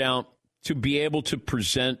figure it out to be able to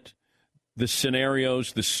present the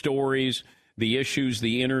scenarios, the stories, the issues,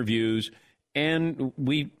 the interviews, and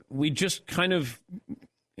we just kind of,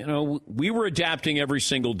 you know, we were adapting every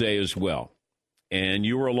single day as well, and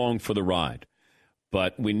you were along for the ride,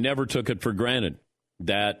 but we never took it for granted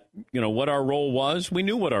that, you know, what our role was. We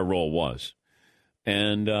knew what our role was,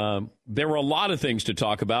 and there were a lot of things to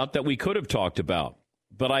talk about that we could have talked about,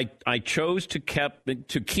 but I chose to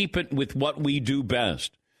keep it with what we do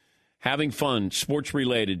best. Having fun,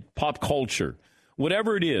 sports-related, pop culture,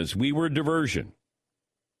 whatever it is, we were a diversion.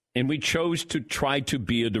 And we chose to try to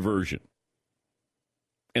be a diversion.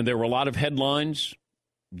 And there were a lot of headlines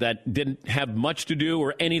that didn't have much to do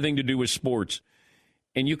or anything to do with sports.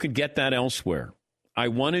 And you could get that elsewhere. I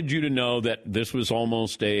wanted you to know that this was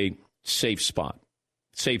almost a safe spot,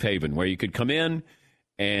 safe haven, where you could come in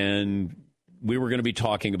and we were going to be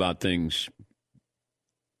talking about things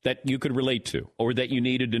that you could relate to, or that you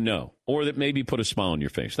needed to know, or that maybe put a smile on your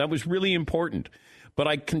face. That was really important. But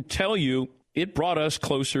I can tell you, it brought us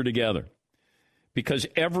closer together because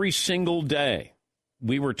every single day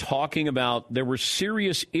we were talking about there were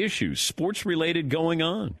serious issues, sports-related, going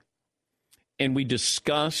on. And we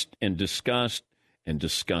discussed and discussed and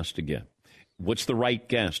discussed again. What's the right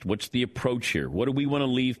guest? What's the approach here? What do we want to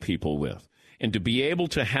leave people with? And to be able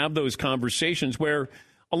to have those conversations where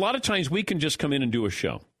a lot of times we can just come in and do a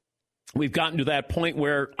show. We've gotten to that point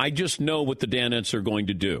where I just know what the Danettes are going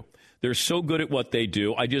to do. They're so good at what they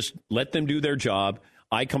do. I just let them do their job.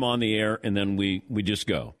 I come on the air, and then we just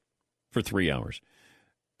go for 3 hours.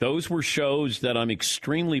 Those were shows that I'm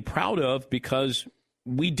extremely proud of because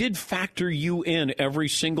we did factor you in every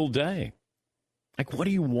single day. Like, what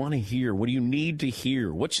do you want to hear? What do you need to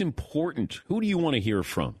hear? What's important? Who do you want to hear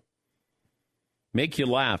from? Make you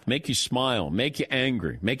laugh, make you smile, make you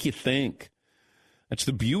angry, make you think. That's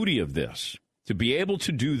the beauty of this, to be able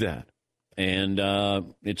to do that. And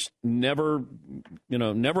it's never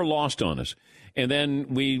lost on us. And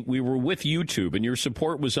then we were with YouTube, and your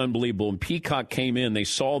support was unbelievable. And Peacock came in. They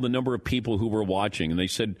saw the number of people who were watching, and they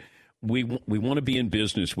said, we want to be in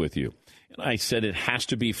business with you. And I said, it has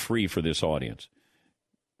to be free for this audience.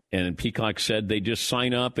 And Peacock said they just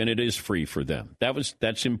sign up, and it is free for them.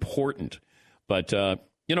 That's important. But,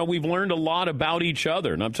 we've learned a lot about each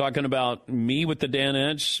other. And I'm talking about me with the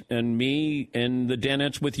Danettes and me and the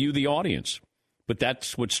Danettes with you, the audience. But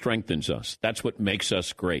that's what strengthens us. That's what makes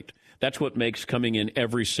us great. That's what makes coming in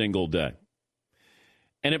every single day.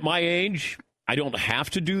 And at my age, I don't have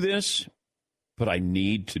to do this, but I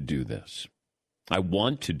need to do this. I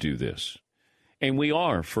want to do this. And we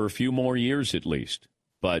are for a few more years at least.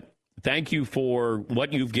 But thank you for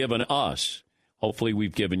what you've given us. Hopefully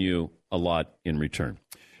we've given you a lot in return.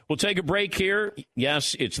 We'll take a break here.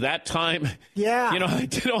 Yes, it's that time. Yeah.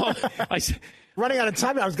 Running out of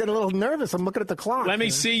time. I was getting a little nervous. I'm looking at the clock. Let me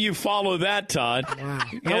see you follow that, Todd. Wow.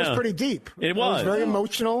 That was pretty deep. It was. Very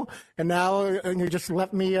emotional. And now you just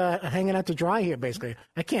left me hanging out to dry here, basically.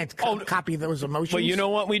 I can't copy those emotions. But you know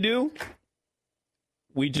what we do?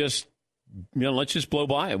 We just... let's just blow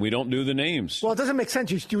by it. We don't do the names. Well, it doesn't make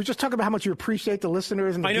sense. You were just talking about how much you appreciate the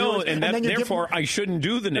listeners and the viewers, and therefore I shouldn't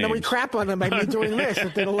do the names. And then we crap on them by me doing this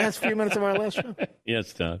at the last few minutes of our last show.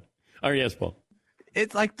 Yes, Todd. Or yes, Paul.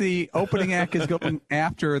 It's like the opening act is going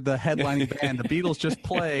after the headlining band. The Beatles just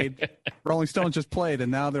played, Rolling Stones just played, and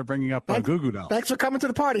now they're bringing up Goo Goo Dolls. Thanks for coming to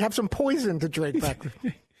the party. Have some poison to drink back.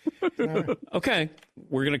 Okay,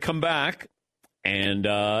 we're going to come back, and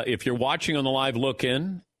if you're watching on the live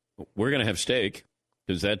look-in, we're going to have steak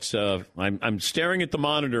because that's I'm staring at the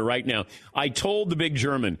monitor right now. I told the big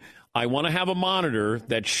German I want to have a monitor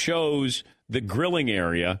that shows the grilling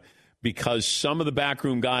area because some of the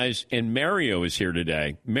backroom guys, and Mario is here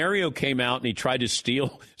today. Mario came out and he tried to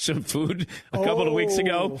steal some food a couple of weeks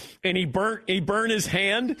ago, and he burnt his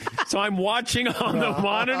hand. So I'm watching on the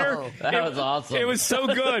monitor. That was awesome. It was so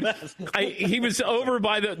good. He was over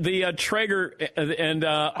by the Traeger, and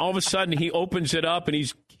all of a sudden he opens it up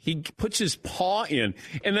and he puts his paw in,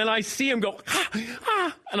 and then I see him go,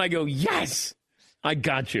 and I go, yes, I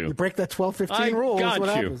got you. You break that 12-15 rule. I got you.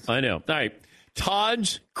 Happens. I know. All right.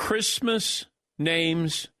 Todd's Christmas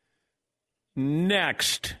names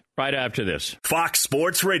next, right after this. Fox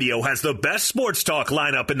Sports Radio has the best sports talk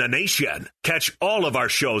lineup in the nation. Catch all of our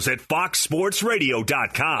shows at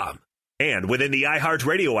foxsportsradio.com. And within the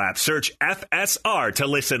iHeartRadio app, search FSR to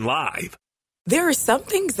listen live. There are some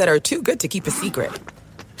things that are too good to keep a secret.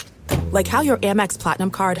 Like how your Amex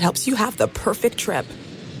Platinum card helps you have the perfect trip.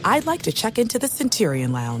 I'd like to check into the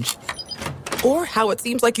Centurion Lounge. Or how it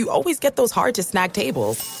seems like you always get those hard-to-snag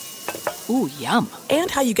tables. Ooh, yum.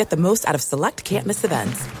 And how you get the most out of select can't-miss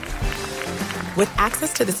events. With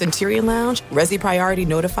access to the Centurion Lounge, Resi Priority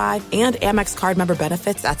Notified, and Amex card member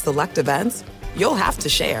benefits at select events, you'll have to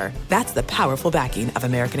share. That's the powerful backing of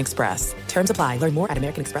American Express. Terms apply. Learn more at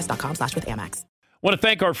americanexpress.com/withAmex. Want to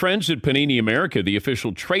thank our friends at Panini America, the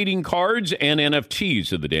official trading cards and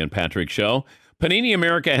NFTs of the Dan Patrick Show. Panini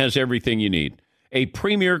America has everything you need. A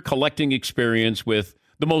premier collecting experience with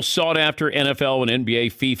the most sought-after NFL and NBA,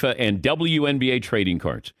 FIFA, and WNBA trading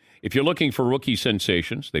cards. If you're looking for rookie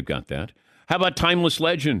sensations, they've got that. How about timeless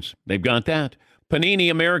legends? They've got that.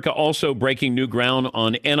 Panini America also breaking new ground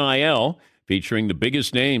on NIL, featuring the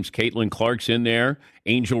biggest names. Caitlin Clark's in there,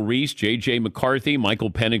 Angel Reese, J.J. McCarthy,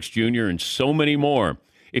 Michael Penix Jr., and so many more.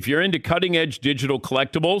 If you're into cutting-edge digital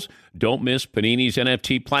collectibles, don't miss Panini's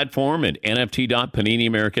NFT platform at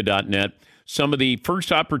nft.paniniamerica.net. Some of the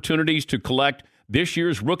first opportunities to collect this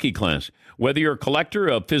year's rookie class. Whether you're a collector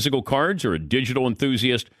of physical cards or a digital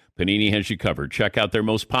enthusiast, Panini has you covered. Check out their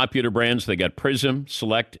most popular brands. They got Prism,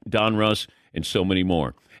 Select, Donruss, and so many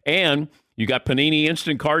more. And You got Panini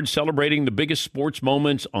Instant Cards celebrating the biggest sports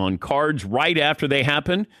moments on cards right after they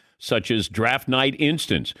happen, such as Draft Night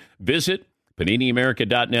Instants. Visit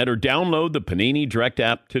PaniniAmerica.net or download the Panini Direct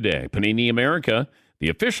app today. Panini America, the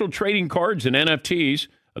official trading cards and NFTs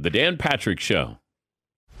of the Dan Patrick Show.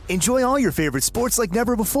 Enjoy all your favorite sports like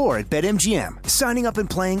never before at BetMGM. Signing up and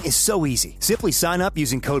playing is so easy. Simply sign up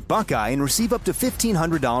using code Buckeye and receive up to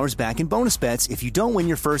 $1,500 back in bonus bets if you don't win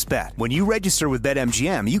your first bet. When you register with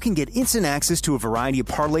BetMGM, you can get instant access to a variety of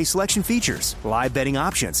parlay selection features, live betting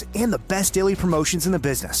options, and the best daily promotions in the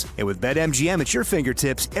business. And with BetMGM at your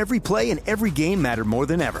fingertips, every play and every game matter more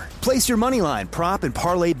than ever. Place your moneyline, prop, and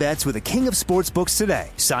parlay bets with the king of sportsbooks today.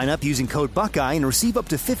 Sign up using code Buckeye and receive up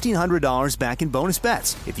to $1,500 back in bonus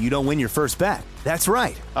bets if you don't win your first bet. That's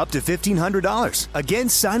right, up to $1,500. Again,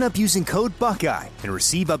 sign up using code Buckeye and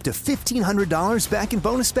receive up to $1,500 back in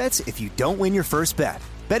bonus bets if you don't win your first bet.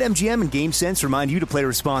 BetMGM and GameSense remind you to play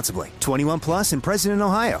responsibly. 21 plus and present in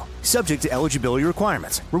Ohio. Subject to eligibility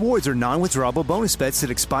requirements. Rewards are non-withdrawable bonus bets that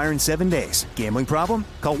expire in 7 days. Gambling problem?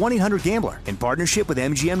 Call 1-800-GAMBLER in partnership with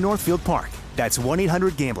MGM Northfield Park. That's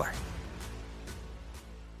 1-800-GAMBLER.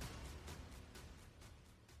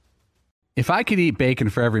 If I could eat bacon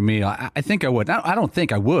for every meal, I think I would. I don't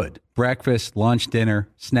think I would. Breakfast, lunch, dinner,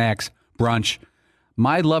 snacks, brunch.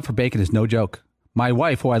 My love for bacon is no joke. My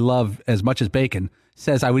wife, who I love as much as bacon,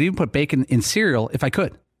 says I would even put bacon in cereal if I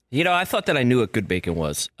could. You know, I thought that I knew what good bacon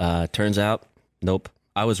was. Turns out, nope,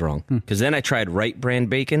 I was wrong. Because then I tried right brand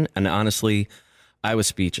bacon, and honestly, I was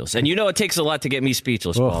speechless. And you know it takes a lot to get me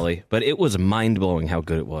speechless, Paulie, but it was mind-blowing how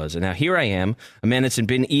good it was. And now here I am, a man that's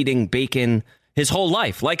been eating bacon his whole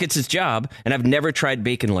life, like it's his job, and I've never tried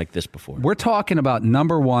bacon like this before. We're talking about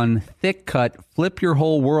number one, thick-cut, flip your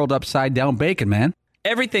whole world upside-down bacon, man.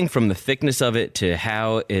 Everything from the thickness of it to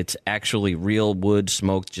how it's actually real wood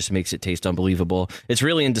smoked just makes it taste unbelievable. It's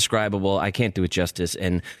really indescribable. I can't do it justice,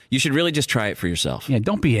 and you should really just try it for yourself. Yeah,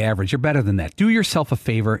 don't be average. You're better than that. Do yourself a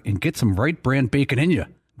favor and get some right brand bacon in you.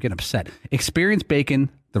 I'm getting upset. Experience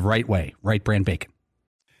bacon the right way. Right brand bacon.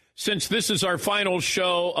 Since this is our final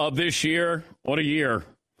show of this year, what a year.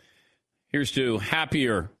 Here's to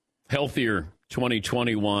happier, healthier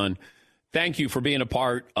 2021. Thank you for being a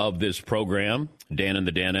part of this program, Dan and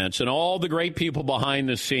the Danettes, and all the great people behind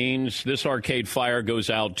the scenes. This Arcade Fire goes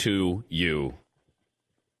out to you.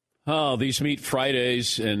 Oh, these Meat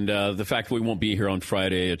Fridays, and the fact we won't be here on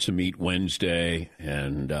Friday, it's a Meat Wednesday,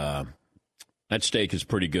 and that steak is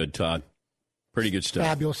pretty good, Todd. Pretty good stuff.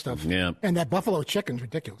 Fabulous stuff. Yeah. And that buffalo chicken's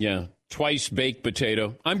ridiculous. Yeah. Twice baked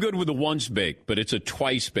potato. I'm good with the once baked, but it's a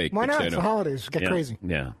twice baked potato. Why not? It's the holidays. Get crazy.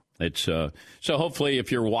 Yeah. It's so hopefully if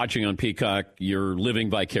you're watching on Peacock, you're living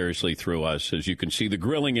vicariously through us. As you can see the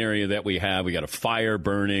grilling area that we have. We got a fire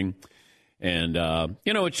burning. And,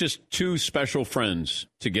 it's just two special friends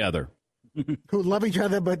together. Who love each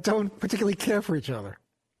other but don't particularly care for each other.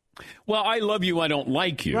 Well, I love you. I don't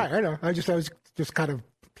like you. Right. I know. I was just kind of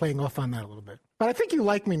playing off on that a little bit. But I think you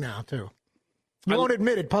like me now, too. You won't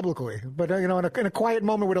admit it publicly. But, in a quiet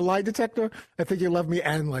moment with a lie detector, I think you love me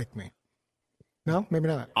and like me. No? Maybe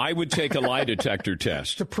not. I would take a lie detector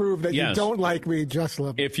test. To prove that you don't like me, just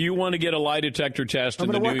love me. If you want to get a lie detector test in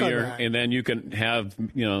the new year, and then you can have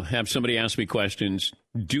somebody ask me questions,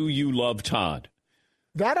 do you love Todd?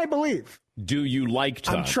 That I believe. Do you like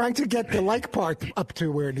Todd? I'm trying to get the like part up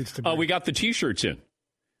to where it needs to be. Oh, we got the T-shirts in.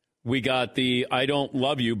 We got the I don't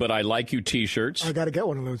love you, but I like you T-shirts. I got to get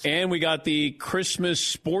one of those. And we got the Christmas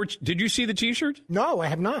sports. Did you see the T-shirt? No, I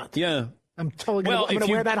have not. Yeah. I'm totally going to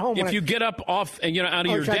wear that home. If you get up off and out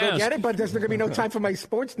of your desk. I go get it, but there's going to be no time for my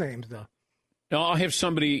sports names, though. No, I'll have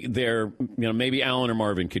somebody there. Maybe Alan or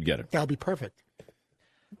Marvin could get it. That'll be perfect.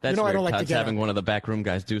 That's weird. I don't like Todd's to get having one of the backroom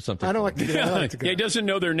guys do something. I don't like to get I like to get he doesn't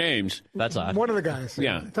know their names. That's odd. One of the guys.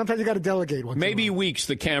 Yeah. Sometimes you got to delegate one. Maybe Weeks,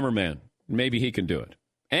 the cameraman. Maybe he can do it.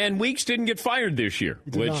 And Weeks didn't get fired this year,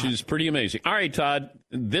 which is pretty amazing. All right, Todd,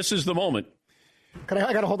 this is the moment.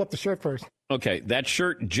 I got to hold up the shirt first. Okay, that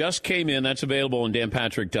shirt just came in. That's available on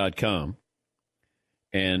danpatrick.com.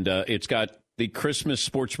 And it's got the Christmas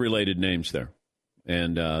sports-related names there.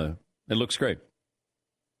 And it looks great.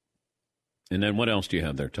 And then what else do you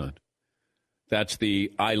have there, Todd? That's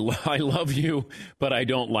the I love you, but I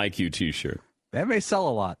don't like you T-shirt. That may sell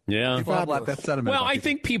a lot. Yeah. People have that sentiment. Well, I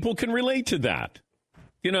think people can relate to that.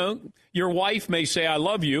 Your wife may say, I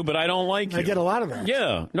love you, but I don't like you. I get a lot of that.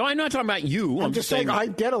 Yeah. No, I'm not talking about you. I'm just saying I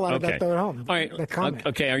get a lot of that, though, at home. All right.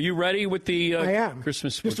 Okay, are you ready with the I am.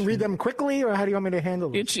 Christmas Just read them quickly, or how do you want me to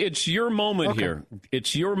handle it? It's your moment here.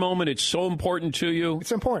 It's your moment. It's so important to you.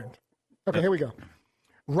 It's important. Okay, here we go.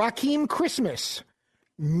 Raheem Christmas.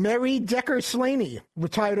 Mary Decker Slaney,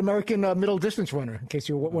 retired American middle distance runner, in case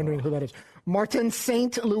you're wondering who that is. Martin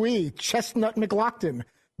St. Louis, Chestnut McLaughlin.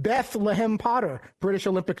 Bethlehem Potter, British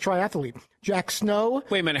Olympic triathlete. Jack Snow.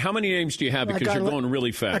 Wait a minute. How many names do you have? Because you're going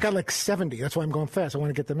really fast. I got like 70. That's why I'm going fast. I want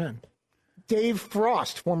to get them in. Dave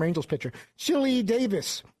Frost, former Angels pitcher. Chili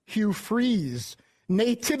Davis. Hugh Freeze.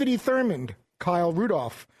 Nativity Thurmond. Kyle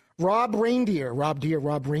Rudolph. Rob Reindeer.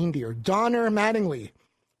 Donner Mattingly.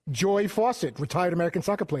 Joy Fawcett, retired American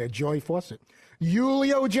soccer player. Joy Fawcett.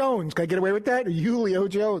 Julio Jones. Can I get away with that? Julio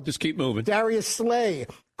Jones. Just keep moving. Darius Slay.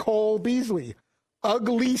 Cole Beasley.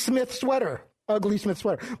 Ugly Smith Sweater.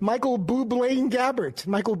 Michael Bublé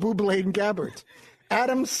Gabbert.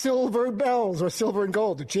 Adam Silver Bells, or Silver and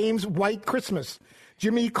Gold. James White Christmas.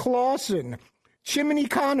 Jimmy Clausen. Chimney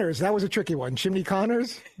Connors. That was a tricky one. Chimney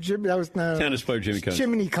Connors? Tennis player Jimmy Connors.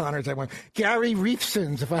 Chimney Connors, I went. Gary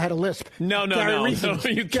Reefsons, if I had a lisp. No. Gary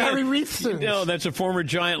Gary Reefsons. No, that's a former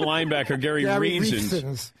Giant linebacker, Gary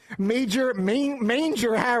Reefsons. Manger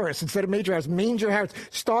Harris, instead of Major Harris. Manger Harris.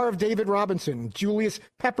 Star of David Robinson. Julius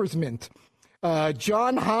Peppersmint.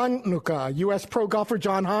 John Hanukkah, U.S. pro golfer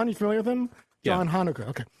John Hahn. You familiar with him? John Hanukkah,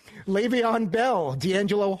 okay. Le'Veon Bell.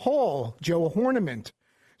 D'Angelo Hall. Joe Hornament.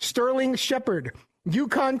 Sterling Shepard,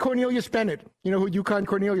 Yukon Cornelius Bennett. You know who Yukon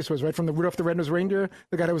Cornelius was, right? From the Rudolph the Red-Nosed Reindeer,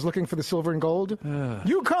 the guy that was looking for the silver and gold.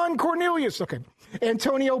 Yukon Cornelius. Okay.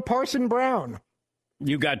 Antonio Parson Brown.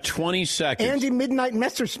 You got 20 seconds. Andy Midnight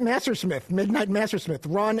Mastersmith.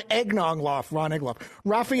 Ron Egloff.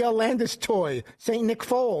 Raphael Landistoy. St. Nick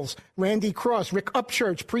Foles. Randy Cross. Rick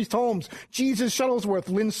Upchurch. Priest Holmes. Jesus Shuttlesworth.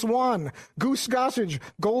 Lynn Swan. Goose Gossage.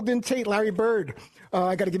 Golden Tate. Larry Bird.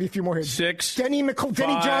 I got to give you a few more here. 6. Denny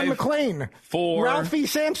John McClain. 4. Ralphie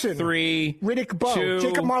Sampson. 3. Riddick Bowe. 2.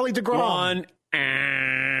 Jacob Marley DeGrom.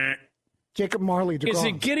 1. Jacob Marley DeGrom. Is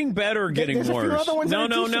it getting better or getting There's worse? A few other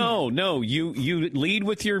ones No. You lead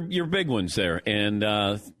with your big ones there, and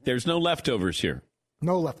there's no leftovers here.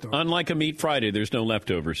 No leftovers. Unlike a Meat Friday, there's no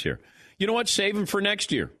leftovers here. You know what? Save them for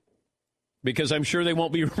next year, because I'm sure they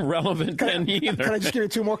won't be relevant then either. Can I just give you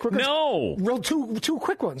 2 more quick ones? No. Real two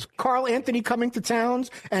quick ones. Carl Anthony Coming to Towns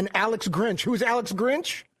and Alex Grinch. Who's Alex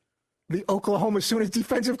Grinch? The Oklahoma Sooners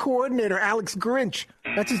defensive coordinator, Alex Grinch.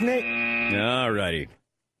 That's his name. All righty.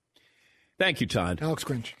 Thank you, Todd. Alex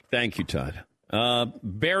Grinch. Thank you, Todd.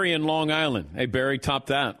 Barry in Long Island. Hey, Barry, top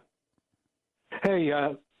that. Hey,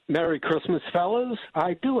 Merry Christmas, fellas.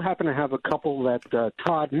 I do happen to have a couple that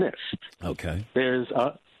Todd missed. Okay. There's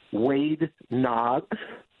Wade Noggs,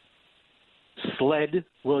 Sled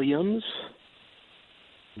Williams,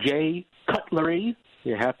 Jay Cutlery.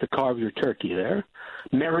 You have to carve your turkey there.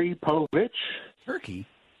 Mary Povich. Turkey?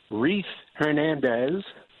 Reese Hernandez.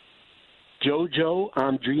 JoJo,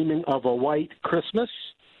 I'm Dreaming of a White Christmas.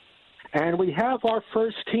 And we have our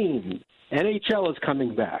first team. NHL is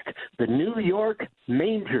coming back. The New York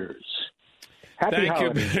Rangers. Happy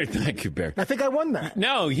holidays. Barry. Thank you, Barry. I think I won that.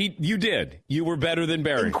 No, you did. You were better than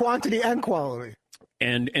Barry. In quantity and quality.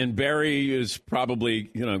 And Barry is probably,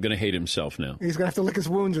 going to hate himself now. He's going to have to lick his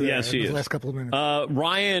wounds in the last couple of minutes.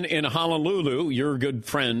 Ryan in Honolulu, your good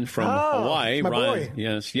friend from Hawaii. My Ryan.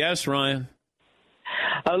 boy. Yes, Ryan.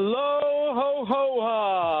 Hello, ho, ho,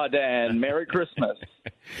 ha, Dan. Merry Christmas.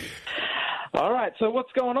 All right, so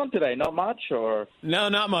what's going on today? Not much, or? No,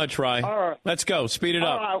 not much, Ryan. All right. Let's go. Speed it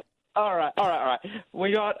up. All right.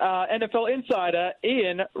 We got NFL insider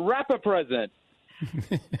Ian Rapper-Present,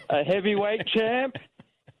 a heavyweight champ,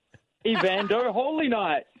 Evander Holy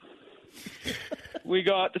Night. We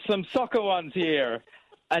got some soccer ones here.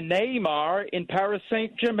 A Neymar in Paris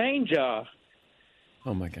Saint-Germain.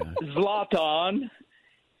 Oh, my God. Zlatan.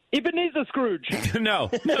 Ebenezer Scrooge. No.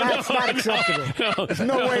 That's not acceptable. No. There's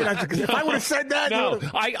no way. If I would have said that, No,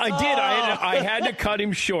 I did. I had to cut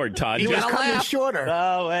him short, Todd. You just cut him shorter.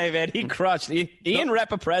 Oh, hey, man. He crushed. Ian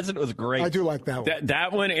Rapper-Present was great. I do like that one.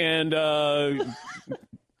 That one and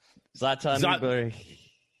Zlatan.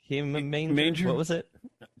 Manger? What was it?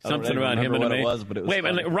 Something about him and what a it was, but it was Wait,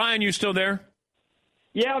 funny. Ryan, you still there?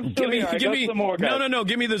 Yeah, I'm still here. I got some more, guys. No.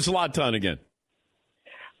 Give me the Zlatan again.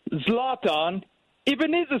 Zlatan.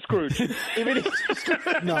 Ebenezer Scrooge.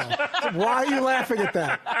 No. Why are you laughing at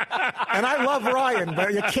that? And I love Ryan,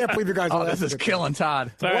 but you can't believe you guys are laughing. This is killing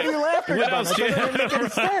Todd. What are you laughing What about? else That do you- doesn't make any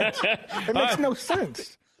sense. It makes no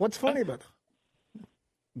sense. What's funny about that?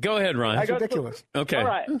 Go ahead, Ryan. It's ridiculous. Okay. All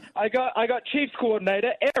right. I got Chiefs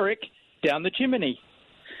coordinator Eric down the chimney.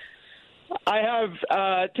 I have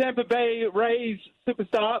Tampa Bay Rays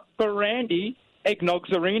superstar Barandy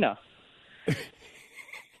Eggnogs Arena.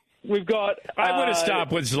 We've got. I would have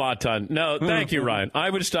stopped with Zlatan. No, thank you, Ryan.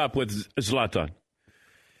 I would have stopped with Zlatan.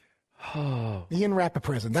 Ian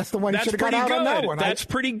Rappapresent. That's the one you should have got out on that one. That's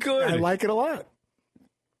pretty good. I like it a lot.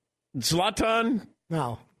 Zlatan?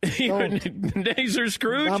 No. Naser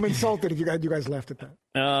Scrooge? I'm insulted if you guys laughed at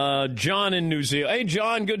that. John in New Zealand. Hey,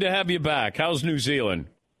 John, good to have you back. How's New Zealand?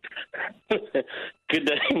 Good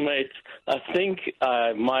day, mate. I think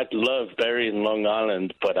I might love Barry in Long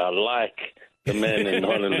Island, but I like the man in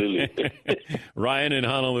Honolulu. Ryan in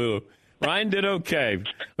Honolulu. Ryan did okay.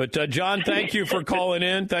 But, John, thank you for calling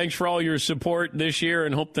in. Thanks for all your support this year,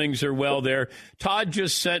 and hope things are well there. Todd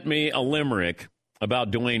just sent me a limerick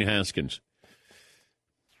about Dwayne Haskins.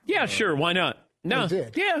 Yeah, sure. Why not? No.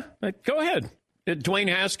 Yeah, go ahead. Dwayne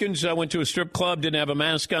Haskins went to a strip club, didn't have a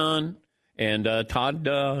mask on. And Todd,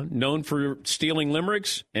 known for stealing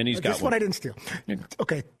limericks, and he's got this one I didn't steal.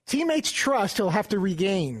 Okay. Teammates' trust he'll have to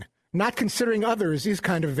regain. Not considering others is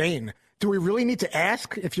kind of vain. Do we really need to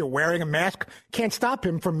ask if you're wearing a mask? Can't stop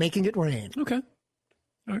him from making it rain. Okay.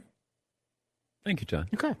 All right. Thank you, Todd.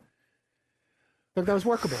 Okay. Look, that was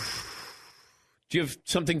workable. Do you have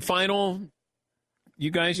something final,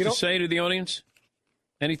 you guys, to say to the audience?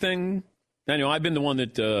 Anything? I know I've been the one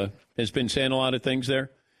that has been saying a lot of things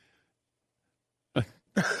there.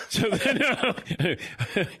 So then,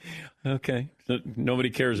 okay. So nobody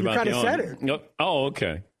cares about the said it. Nope. Oh,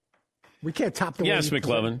 okay. We can't top the Yes,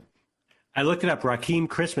 McLevin. I looked it up. Raheem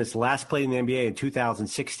Christmas last played in the NBA in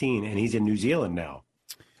 2016, and he's in New Zealand now.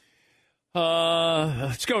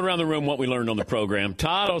 Let's go around the room what we learned on the program.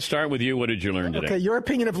 Todd, I'll start with you. What did you learn today? Okay, your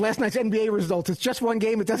opinion of last night's NBA results. It's just one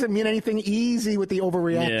game. It doesn't mean anything. Easy with the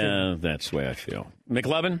overreaction. Yeah, that's the way I feel.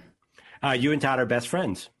 McLevin? You and Todd are best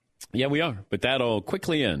friends. Yeah, we are. But that'll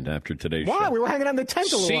quickly end after today's show. Why? We were hanging on the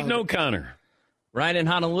tent a little Seton longer. O'Connor. Ryan in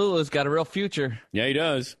Honolulu's got a real future. Yeah, he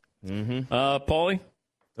does. Paulie?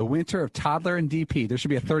 The winter of toddler and DP. There should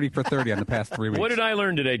be a 30 for 30 on the past 3 weeks. What did I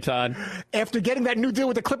learn today, Todd? After getting that new deal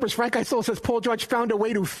with the Clippers, Frank Isola says Paul George found a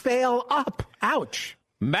way to fail up. Ouch.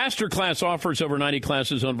 Masterclass offers over 90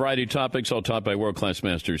 classes on a variety of topics, all taught by world-class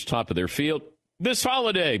masters, top of their field. This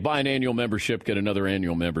holiday, buy an annual membership, get another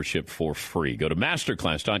annual membership for free. Go to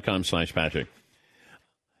masterclass.com/Patrick.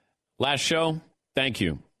 Last show, thank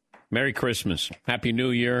you. Merry Christmas. Happy New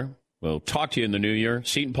Year. We'll talk to you in the new year.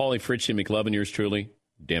 Seton, Paulie, Fritzy, McLevin, yours truly,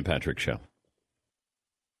 Dan Patrick Show.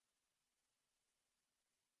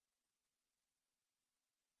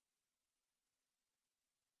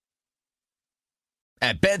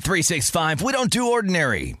 At Bet365, we don't do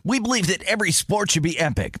ordinary. We believe that every sport should be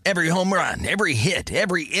epic. Every home run, every hit,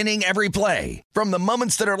 every inning, every play. From the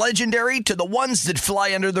moments that are legendary to the ones that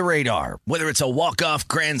fly under the radar. Whether it's a walk-off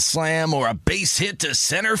grand slam or a base hit to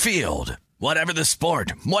center field. Whatever the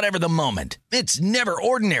sport, whatever the moment. It's never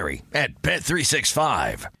ordinary at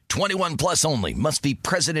Bet365. 21 plus only. Must be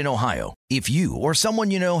present in Ohio. If you or someone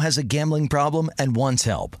you know has a gambling problem and wants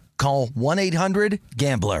help, call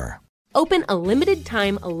 1-800-GAMBLER. Open a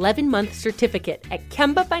limited-time 11-month certificate at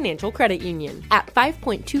Kemba Financial Credit Union. At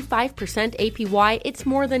 5.25% APY, it's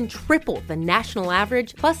more than triple the national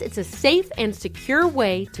average, plus it's a safe and secure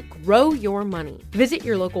way to grow your money. Visit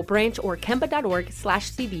your local branch or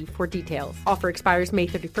kemba.org/CD for details. Offer expires May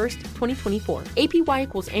 31st, 2024. APY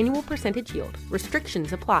equals annual percentage yield.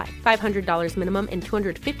 Restrictions apply. $500 minimum and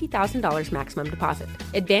 $250,000 maximum deposit.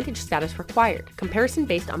 Advantage status required. Comparison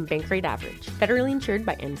based on bank rate average. Federally insured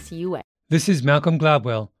by NCUA. This is Malcolm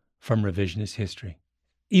Gladwell from Revisionist History.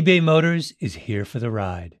 eBay Motors is here for the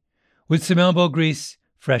ride. With some elbow grease,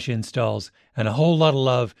 fresh installs, and a whole lot of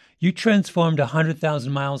love, you transformed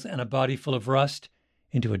 100,000 miles and a body full of rust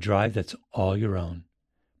into a drive that's all your own.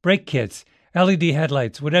 Brake kits, LED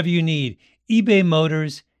headlights, whatever you need, eBay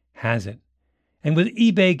Motors has it. And with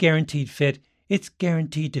eBay Guaranteed Fit, it's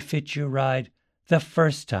guaranteed to fit your ride the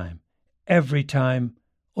first time, every time,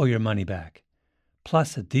 or your money back.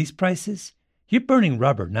 Plus, at these prices, you're burning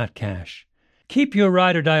rubber, not cash. Keep your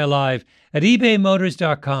ride or die alive at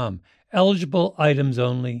ebaymotors.com. Eligible items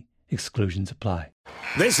only. Exclusions apply.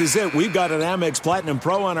 This is it. We've got an Amex Platinum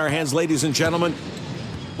Pro on our hands, ladies and gentlemen.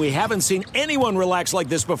 We haven't seen anyone relax like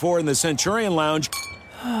this before in the Centurion Lounge.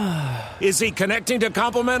 Is he connecting to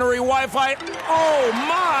complimentary Wi-Fi? Oh,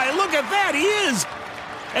 my! Look at that! He is!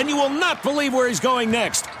 And you will not believe where he's going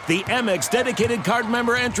next. The Amex dedicated card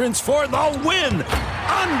member entrance for the win.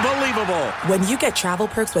 Unbelievable. When you get travel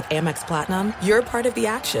perks with Amex Platinum, you're part of the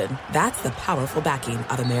action. That's the powerful backing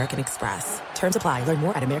of American Express. Terms apply. Learn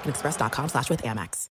more at americanexpress.com/withAmex.